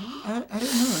okay? I don't know.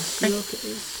 Is she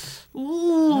okay?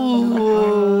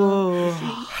 Ooh.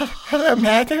 Hello,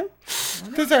 madam.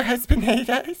 Does our husband hate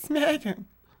us, madam?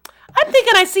 I'm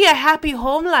thinking I see a happy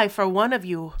home life for one of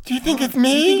you. Do you think it's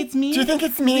me? Do you think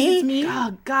it's me?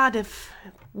 Oh, God, if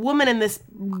woman in this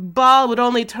ball would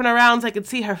only turn around so I could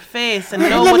see her face and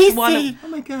know which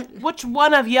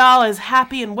one of y'all is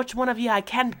happy and which one of you I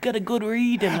can't get a good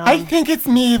reading on. I think it's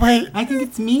me. Wait. I think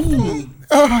it's me.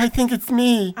 Oh, I think it's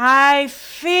me. I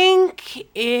think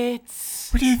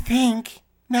it's... What do you think?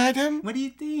 Madam? What do you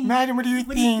think? Madam, what do you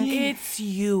think? It's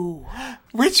you.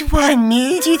 Which one?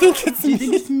 Me? Do you think it's me? Do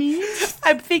you think it's me?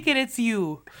 I'm thinking it's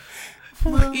you.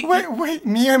 Wait,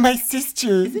 me or my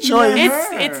sister?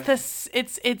 Joyce?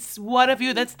 It's one of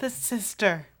you that's the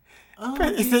sister. Oh,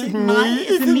 but is it me?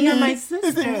 Is it me or my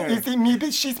sister? Is it me?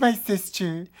 But she's my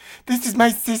sister. This is my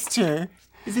sister.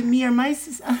 Is it me or my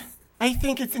sister? I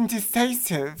think it's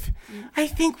indecisive. I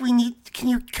think can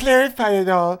you clarify it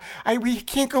all? We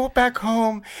can't go back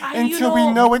home until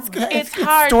we know what's in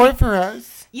store for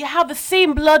us. You have the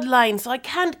same bloodline, so I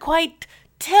can't quite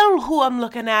tell who I'm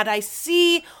looking at. I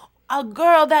see a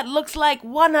girl that looks like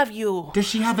one of you. Does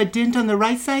she have a dent on the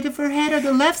right side of her head or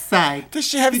the left side? Does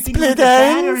she have split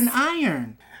ends? Or an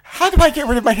iron? How do I get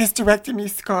rid of my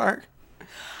hysterectomy scar?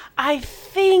 I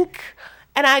think...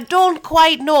 And I don't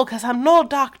quite know because I'm no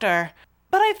doctor.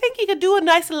 But I think you could do a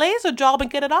nice laser job and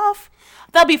get it off.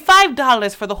 That'll be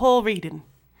 $5 for the whole reading.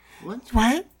 What?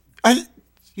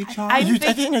 You charge? I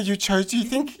didn't know you charge. Do you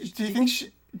think it's the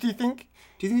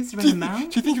right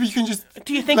amount? Do you think we can just...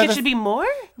 Do you think it should be more?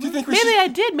 Do you think maybe I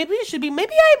did. Maybe it should be.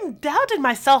 Maybe I'm doubting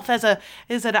myself as an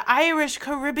Irish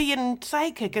Caribbean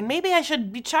psychic, and maybe I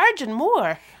should be charging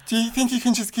more. Do you think you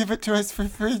can just give it to us for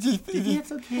free? Do you think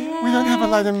it's okay? We don't have a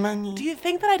lot of money. Do you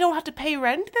think that I don't have to pay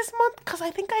rent this month? Because I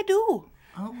think I do.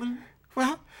 Oh, well,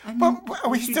 Well,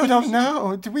 we still don't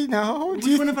know. Do we know?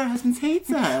 Which one of our husbands hates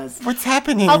us? What's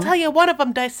happening? I'll tell you, one of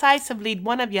them decisively,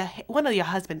 one of your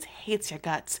husbands hates your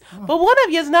guts, but one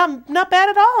of you's not bad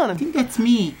at all. I think that's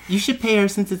me. You should pay her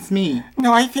since it's me.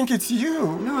 No, I think it's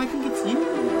you. No, I think it's you.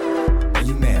 Why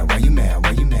you mad? Why you mad?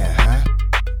 Why you mad, huh?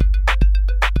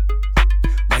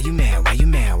 Why you mad? Why you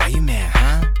mad? Why you mad,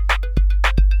 huh?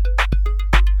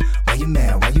 Why you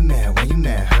mad? Why you mad? Why you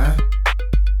mad, huh?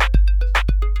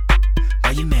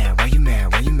 Why you mad? Why you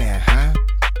mad? Why you mad, huh?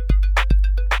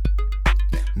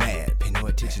 Mad. Pay no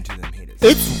attention to them haters.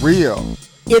 It's real.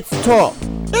 It's talk.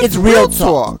 It's real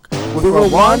talk. With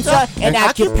Rwanda and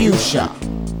Acupuncture.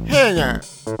 Hey,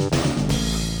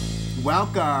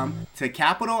 Welcome to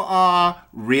Capital R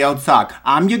Real Talk.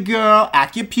 I'm your girl,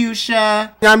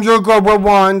 Acupuncture. I'm your girl,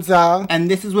 Rwanda. And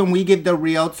this is when we give the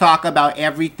real talk about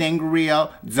everything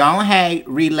real. Don't hate,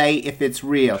 relay if it's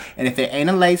real. And if it ain't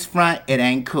a lace front, it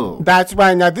ain't cool. That's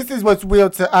right. Now, this is what's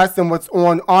real to us and what's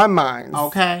on our minds.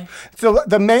 Okay. So,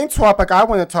 the main topic I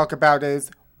want to talk about is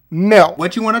milk.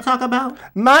 What you want to talk about?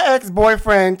 My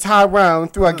ex-boyfriend, Tyrone,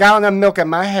 threw a gallon of milk at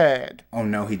my head. Oh,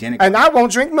 no, he didn't. And I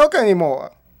won't drink milk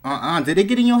anymore. Did it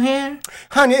get in your hair?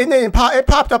 Honey, it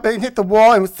popped up and hit the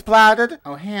wall and was splattered.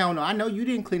 Oh, hell no. I know you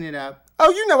didn't clean it up.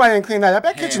 Oh, you know I didn't clean that up.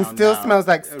 That kitchen still smells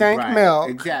like stank milk.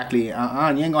 Exactly. You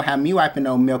ain't gonna have me wiping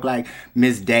no milk like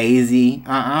Miss Daisy.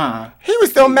 He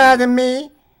was so mad at me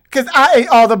because I ate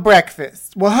all the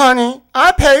breakfast. Well, honey,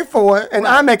 I paid for it, and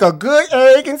I make a good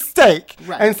egg and steak.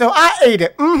 Right. And so I ate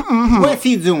it. What's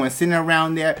he doing? Sitting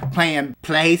around there playing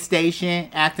PlayStation,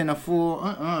 acting a fool?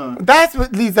 That's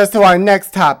what leads us to our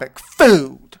next topic,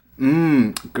 food.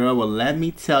 Girl, well, let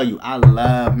me tell you, I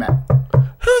love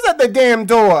Who's at the damn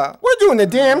door? We're doing the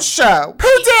damn show.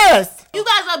 Who this? You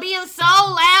guys are being so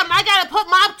loud, and I gotta put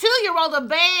my 2-year-old to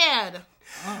bed.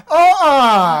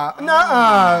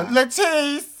 Nuh-uh.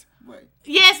 Latisse.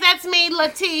 Yes, that's me,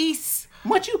 Latisse.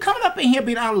 What you coming up in here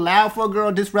being out loud for a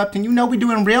girl disrupting? You know we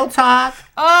doing real talk.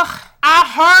 I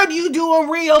heard you doing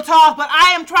real talk, but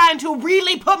I am trying to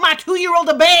really put my 2-year-old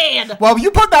to bed. Well, you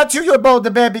put that 2-year-old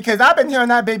to bed because I've been hearing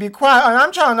that baby cry, and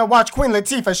I'm trying to watch Queen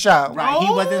Latifah show. Right,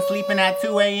 he wasn't sleeping at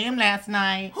 2 a.m. last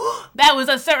night. That was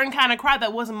a certain kind of cry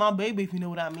that wasn't my baby, if you know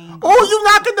what I mean. Oh, you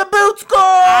knocking the boots, girl.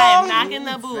 I am knocking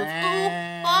the boots.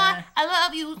 Ooh, boy, I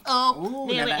love you. Oh,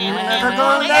 never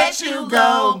gonna let you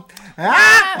go. Ooh,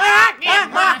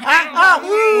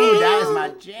 that is my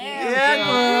jam. Yeah,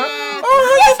 girl.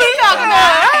 What's he talking about?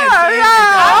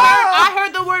 I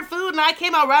heard the word food and I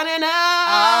came out running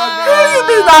up. Who you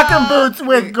be knocking boots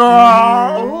with,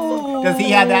 girl? Does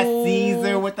he have that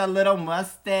Caesar with a little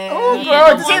mustache? Oh,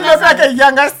 girl, does he look like a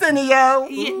young Arsenio?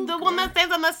 Yeah, the one that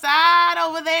stands on the side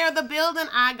over there of the building.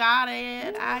 I got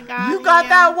it. You got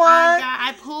that one?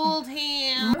 I pulled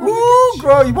him. Ooh,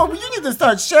 girl, well, you need to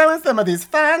start sharing some of these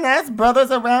fine-ass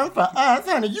brothers around for us,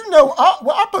 honey. You know,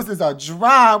 our pussies are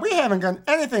dry. We haven't got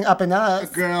anything up in us.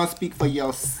 Girl, speak for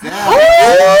yourself. Who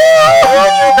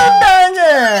you been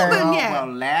banging?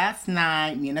 Well, last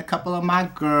night, me and a couple of my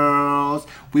girls,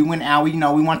 we went out. We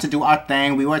wanted to do our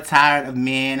thing. We were tired of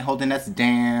men holding us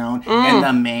down and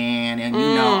the man and,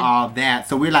 all that.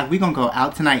 So we're like, we're going to go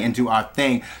out tonight and do our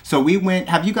thing. So we went.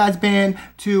 Have you guys been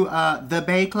to the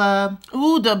Bay Club?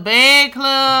 Ooh, the Bay Club.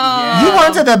 Yeah. You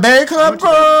went to the Bay Club,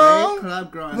 girl? The Bay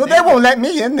Club, girl. Well, they won't let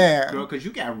me in there. Girl, because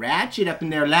you got ratchet up in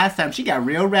there last time. She got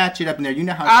real ratchet up in there. You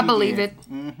know how I she believe did. it.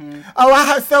 Mm-hmm. Oh, I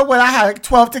had like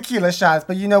 12 tequila shots,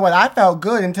 but you know what? I felt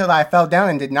good until I fell down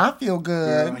and did not feel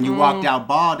good. Girl, and you walked out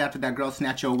bald after that girl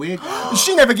snatched your wig.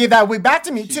 She never gave that wig back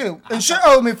to me, too. And she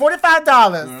owed me $45.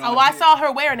 Oh, I saw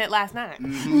her wearing it last night.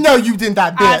 Mm-hmm. No, you didn't,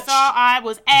 that bitch. I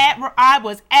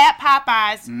was at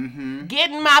Popeyes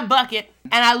getting my bucket,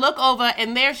 and I look over,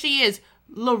 and there she is,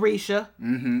 Larisha.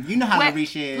 Mm-hmm. You know how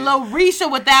Larisha is. Larisha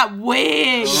with that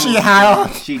wig. She had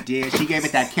on. She did. She gave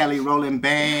it that Kelly Rowland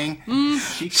bang.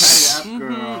 She cut it up,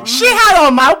 girl. She had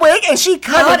on my wig and she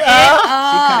cut it up. She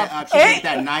cut it up. She gave it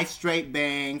that nice straight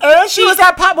bang. And she was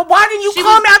at Popeyes. Why didn't you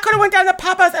call me? I could have went down to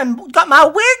Popeyes and got my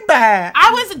wig back.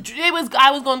 I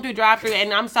was going through drive-thru,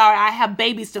 and I'm sorry, I have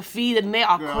babies to feed, and they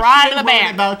are crying in the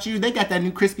back. About you, they got that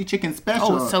new crispy chicken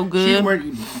special. Oh, it's so good.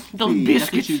 Those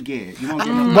biscuits. That's what you get. You won't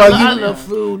get I love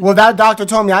food. Well, that doctor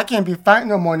told me I can't be fighting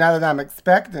no more now that I'm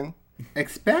expecting.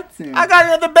 Expecting? I got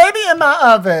another baby in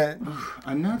my oven.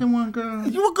 Another one, girl?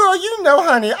 You know,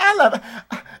 honey, I love it.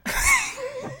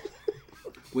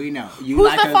 We know.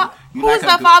 Who's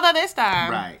the father this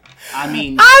time? Right. I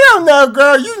mean, I don't know,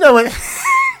 girl. You know it.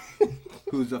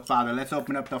 Who's the father? Let's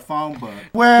open up the phone book.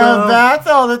 Well, that's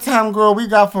all the time, girl, we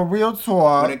got for Real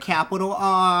Talk. With a capital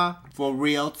R for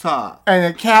Real Talk. And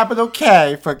a capital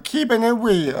K for keeping it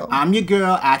real. I'm your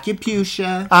girl,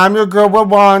 Acupuncture. I'm your girl,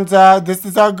 Rwanda. This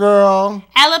is our girl,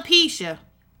 Alopecia.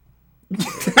 Did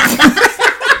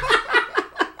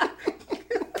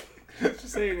you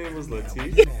say your name was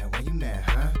Latif? Why you mad,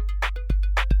 huh?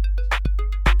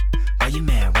 Why you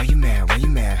mad? Why you mad? Why you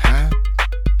mad, huh?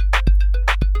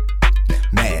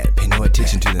 Mad, pay no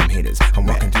attention to them haters. I'm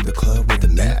walking through the club with the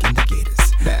mink and the gators.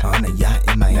 On a yacht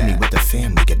in Miami with the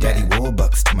family. Got Daddy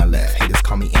Warbucks to my left. Haters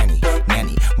call me Annie,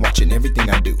 Nanny. Watching everything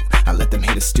I do. I let them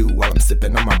haters stew while I'm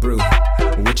sipping on my brew.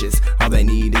 Witches, all they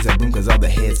need is a boom, cause all the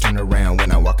heads turn around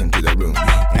when I walk into the room.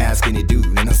 Ask any dude,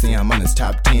 and they'll say I'm on his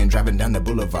top 10. Driving down the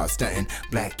boulevard, stunting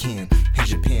Black Ken, in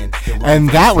Japan. And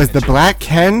that was the Black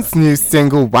Ken's new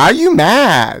single, Why You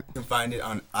Mad? You can find it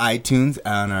on iTunes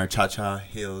on our Cha Cha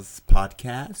Hills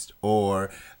podcast, or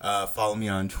follow me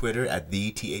on Twitter at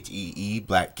the THEE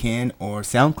Black Ken, or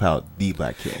SoundCloud The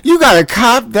Black Ken. You gotta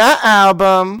cop that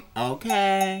album.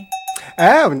 Okay.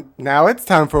 Oh, now it's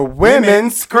time for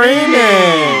Women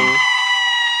Screaming.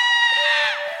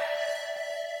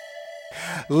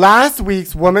 Last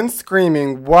week's Woman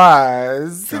Screaming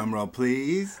was... Drumroll,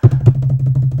 please.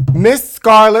 Miss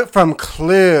Scarlet from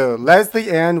Clue, Leslie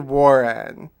Ann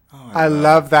Warren. I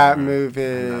love that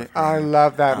movie. I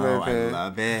love that movie. I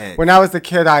love it. When I was a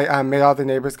kid, I made all the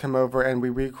neighbors come over and we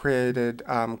recreated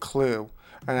Clue.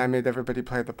 And I made everybody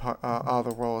play all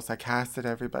the roles. I casted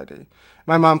everybody.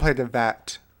 My mom played a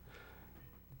vet.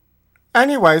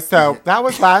 Anyway, so that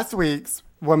was last week's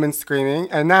Woman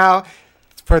Screaming. And now,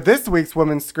 for this week's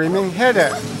Woman Screaming, hit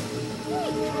it.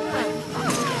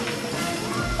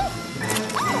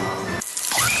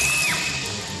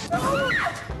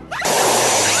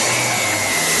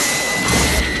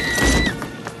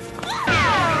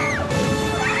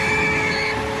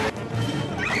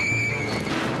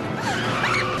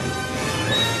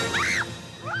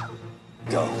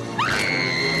 Go.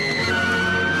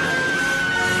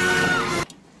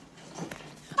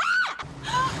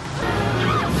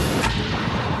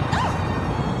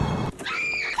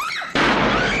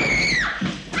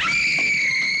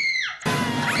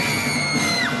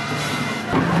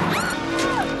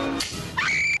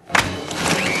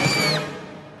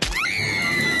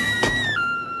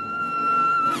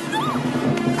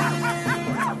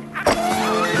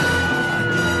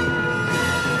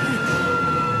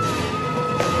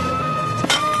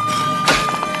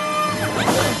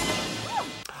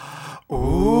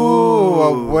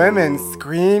 Women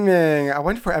screaming. I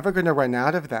wonder if we're ever going to run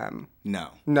out of them. No.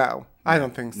 No, I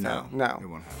don't think so. No. It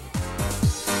won't happen.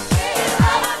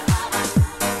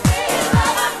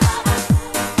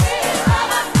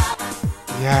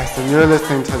 Yes, and you're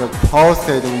listening to the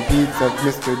pulsating beats of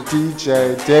Mr.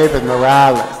 DJ David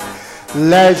Morales,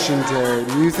 legendary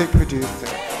music producer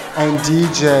and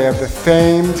DJ of the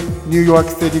famed New York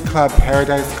City club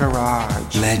Paradise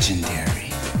Garage. Legendary.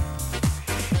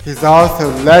 He's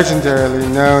also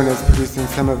legendarily known as producing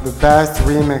some of the best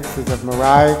remixes of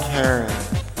Mariah Carey.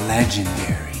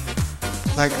 Legendary.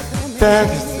 Like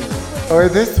Fantasy, or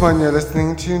this one you're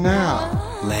listening to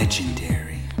now.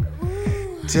 Legendary.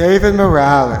 David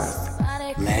Morales.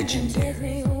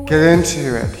 Legendary. Get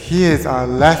into it. He is our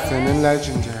lesson in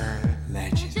legendary.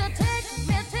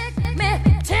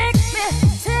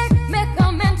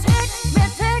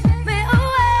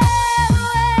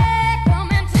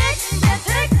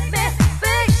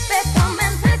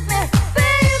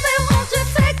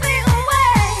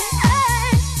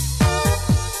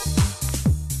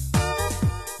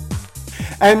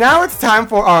 And now it's time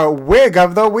for our Wig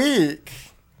of the Week.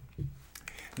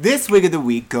 This Wig of the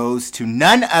Week goes to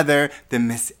none other than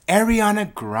Miss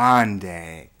Ariana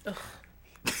Grande.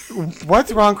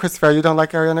 What's wrong, Christopher? You don't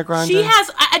like Ariana Grande? She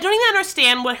has, I don't even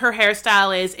understand what her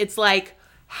hairstyle is. It's like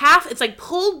it's like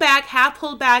pulled back, half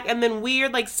pulled back, and then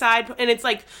weird like side, and it's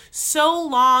like so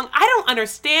long. I don't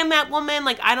understand that woman.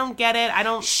 Like, I don't get it.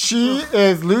 She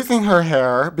is losing her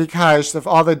hair because of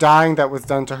all the dyeing that was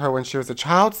done to her when she was a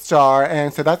child star,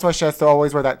 and so that's why she has to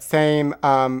always wear that same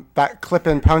that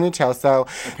clip-in ponytail. So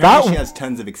apparently she has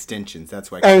tons of extensions.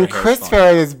 That's why. And Chris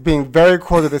Ferry is being very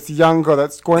cool to this young girl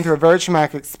that's going through a very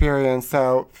traumatic experience.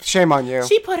 So shame on you.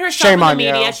 She put herself in the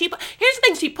media. Here's the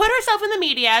thing. She put herself in the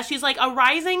media. She's like a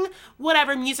rising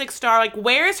whatever music star. Like,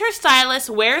 where's her stylist?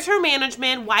 Where's her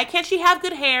management? Why can't she have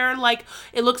good hair? Like,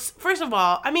 it looks, first of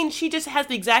all, I mean, she just has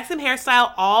the exact same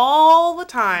hairstyle all the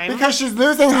time. Because she's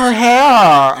losing her hair.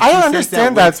 I don't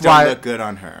understand that's why. Don't look good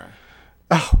on her.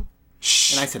 Oh,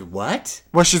 And I said, what?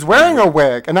 Well, she's wearing a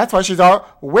wig, and that's why she's our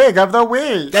wig of the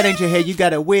week. That ain't your hair, you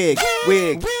got a wig.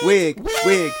 Wig, wig,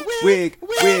 wig, wig,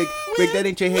 wig, wig. That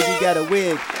ain't your hair, you got a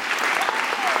wig.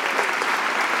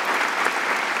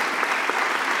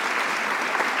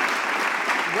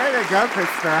 Way to go, Chris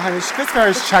Farrah. Honey, Chris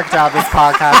Farrah's checked out this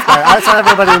podcast. But I just want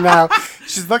everybody to know.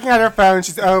 She's looking at her phone.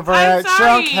 She's over it. She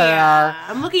don't care.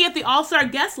 I'm looking at the all-star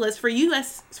guest list for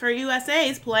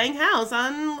USA's Playing House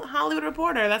on Hollywood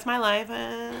Reporter. That's my life.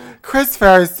 Chris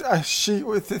Farrah's,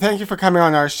 thank you for coming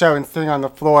on our show and sitting on the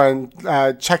floor and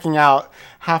checking out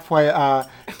halfway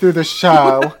through the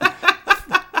show.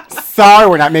 Sorry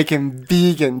we're not making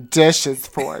vegan dishes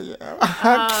for you.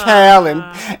 Kale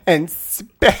and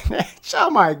spinach. Oh,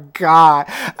 my God.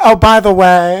 Oh, by the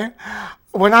way,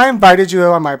 when I invited you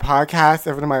on my podcast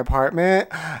over to my apartment,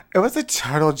 it was a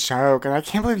total joke, and I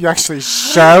can't believe you actually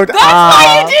showed up. That's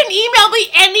why you didn't email me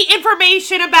any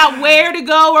information about where to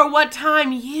go or what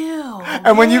time.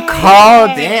 And when you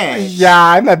called,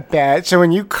 yeah, I'm a bitch. And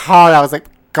when you called, I was like,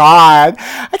 God,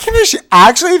 I can't believe she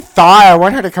actually thought I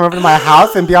want her to come over to my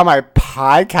house and be on my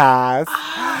podcast.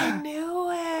 I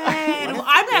knew it. Well,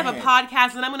 I'm going to have a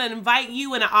podcast, and I'm going to invite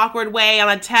you in an awkward way on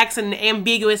a text and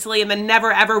ambiguously, and then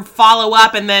never, ever follow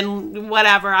up, and then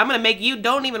whatever. I'm going to make you,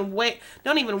 don't even worry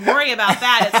about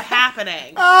that. It's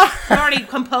happening. I'm already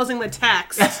composing the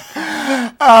text.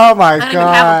 Oh, my God. I don't even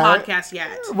have a podcast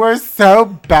yet. We're so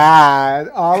bad,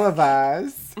 all of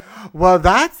us. Well,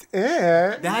 that's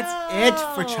it. That's it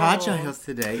for Cha-Cha Hills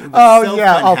today. It was so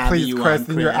yeah. fun Oh, having please, you Chris.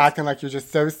 on, And you're acting like you're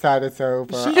just so sad it's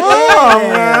over. She is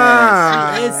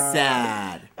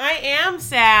sad. I am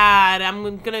sad.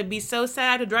 I'm going to be so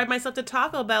sad to drive myself to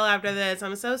Taco Bell after this.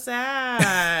 I'm so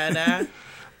sad.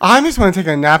 I just want to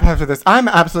take a nap after this. I'm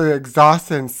absolutely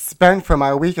exhausted and spent from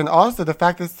my week. And also the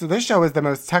fact that this show is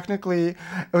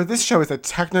this show is a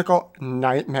technical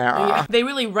nightmare. Yeah, they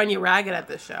really run you ragged at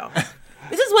this show.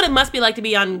 This is what it must be like to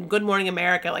be on Good Morning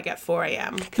America, like at 4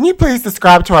 a.m. Can you please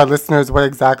describe to our listeners what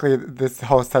exactly this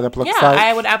whole setup looks like? Yeah,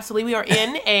 I would absolutely. We are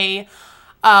in a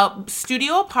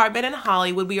studio apartment in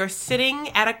Hollywood. We are sitting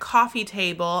at a coffee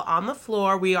table on the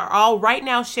floor. We are all right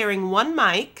now sharing one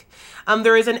mic.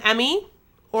 There is an Emmy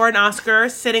or an Oscar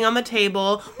sitting on the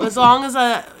table, as well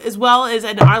as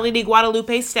an Our Lady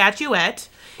Guadalupe statuette.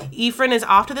 Ephraim is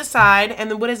off to the side, and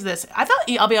then what is this?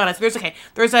 I'll be honest.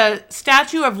 There's a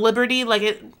Statue of Liberty. Like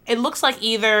it looks like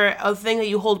either a thing that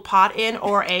you hold pot in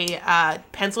or a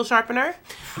pencil sharpener.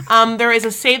 There is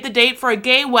a save the date for a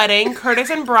gay wedding. Curtis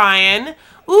and Brian.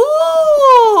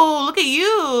 Ooh, look at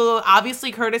you.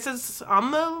 Obviously, Curtis is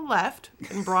on the left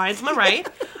and Brian's on the right.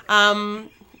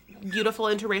 Beautiful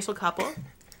interracial couple.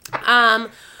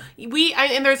 And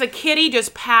there's a kitty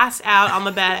just passed out on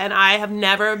the bed, and I have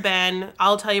never been,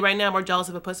 I'll tell you right now, more jealous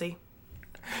of a pussy.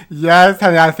 Yes,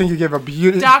 honey, I think you gave a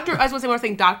beauty. I was going to say one more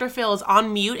thing. Dr. Phil is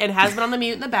on mute and has been on the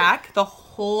mute in the back the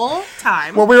whole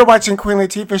time. Well, we were watching Queen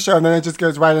Latifah's show, and then it just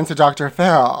goes right into Dr.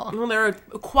 Phil. Well, they're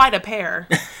quite a pair.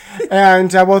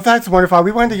 And, well, that's wonderful.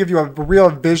 We wanted to give you a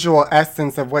real visual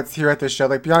essence of what's here at the show,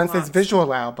 like Beyonce's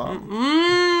visual album.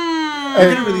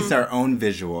 We're going to release our own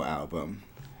visual album.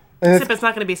 Except it's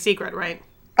not going to be a secret, right?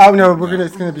 Oh, no,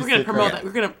 it's going to be secret. We're going to promote that.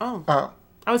 We're going to,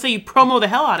 I would say you promo the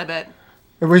hell out of it.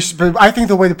 But I think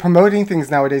the way to promoting things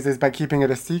nowadays is by keeping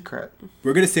it a secret.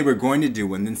 We're going to say we're going to do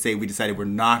one, then say we decided we're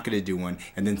not going to do one,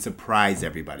 and then surprise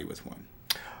everybody with one.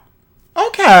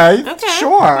 Okay,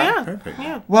 sure. Yeah. Perfect.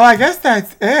 Yeah. Well, I guess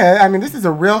that's it. I mean, this is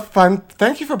a real fun.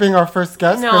 Thank you for being our first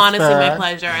guest. No, honestly, my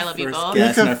pleasure. I love you both.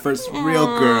 Guest and our first real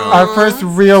girl. Our first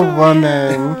real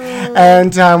woman.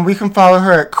 And we can follow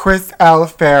her at Chris L.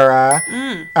 Farrah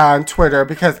on Twitter,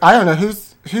 because I don't know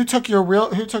who took your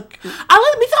real.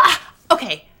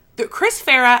 Okay. Chris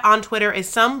Farrah on Twitter is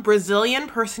some Brazilian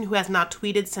person who has not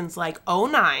tweeted since like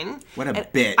 2009. What a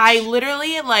bitch. I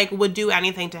literally would do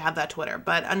anything to have that Twitter,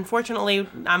 but unfortunately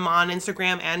I'm on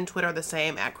Instagram and Twitter the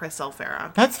same at Chris L.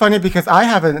 Farrah. That's funny because I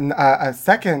have a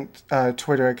second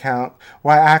Twitter account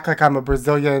where I act like I'm a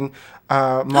Brazilian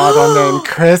model named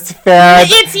Chris Farrah.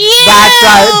 It's you! That's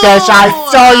right, bitch. I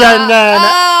stole your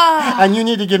name. And you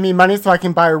need to give me money so I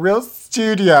can buy a real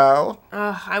studio.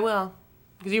 I will.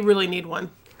 Because you really need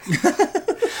one.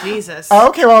 Jesus.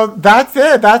 Okay, well, that's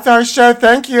it. That's our show.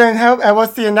 Thank you, and we'll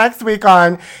see you next week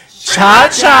on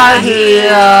Cha-Cha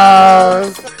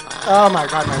Heels. Oh, my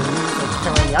God, my knees are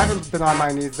killing me. I haven't been on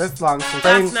my knees this long since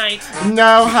last night.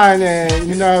 No, honey.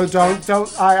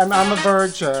 Don't. I'm a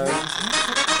virgin.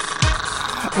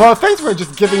 Well, thanks for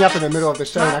just giving up in the middle of the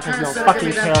show and acting like you don't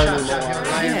fucking care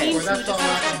anymore. That's all.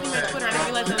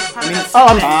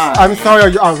 I'm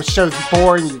sorry our show's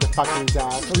boring you to fucking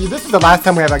death. This is the last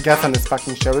time we have a guest on this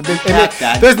fucking show.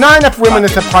 There's not enough room in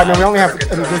this apartment. We only have,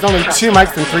 there's only 2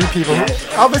 mics and 3 people.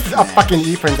 Oh, this is a fucking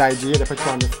Ephraim's idea to put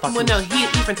you on this fucking... Well, no,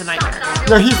 Ephraim's a nightmare.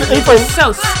 No, Ephraim's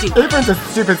so stupid. Ephraim's a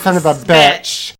stupid son of a bitch.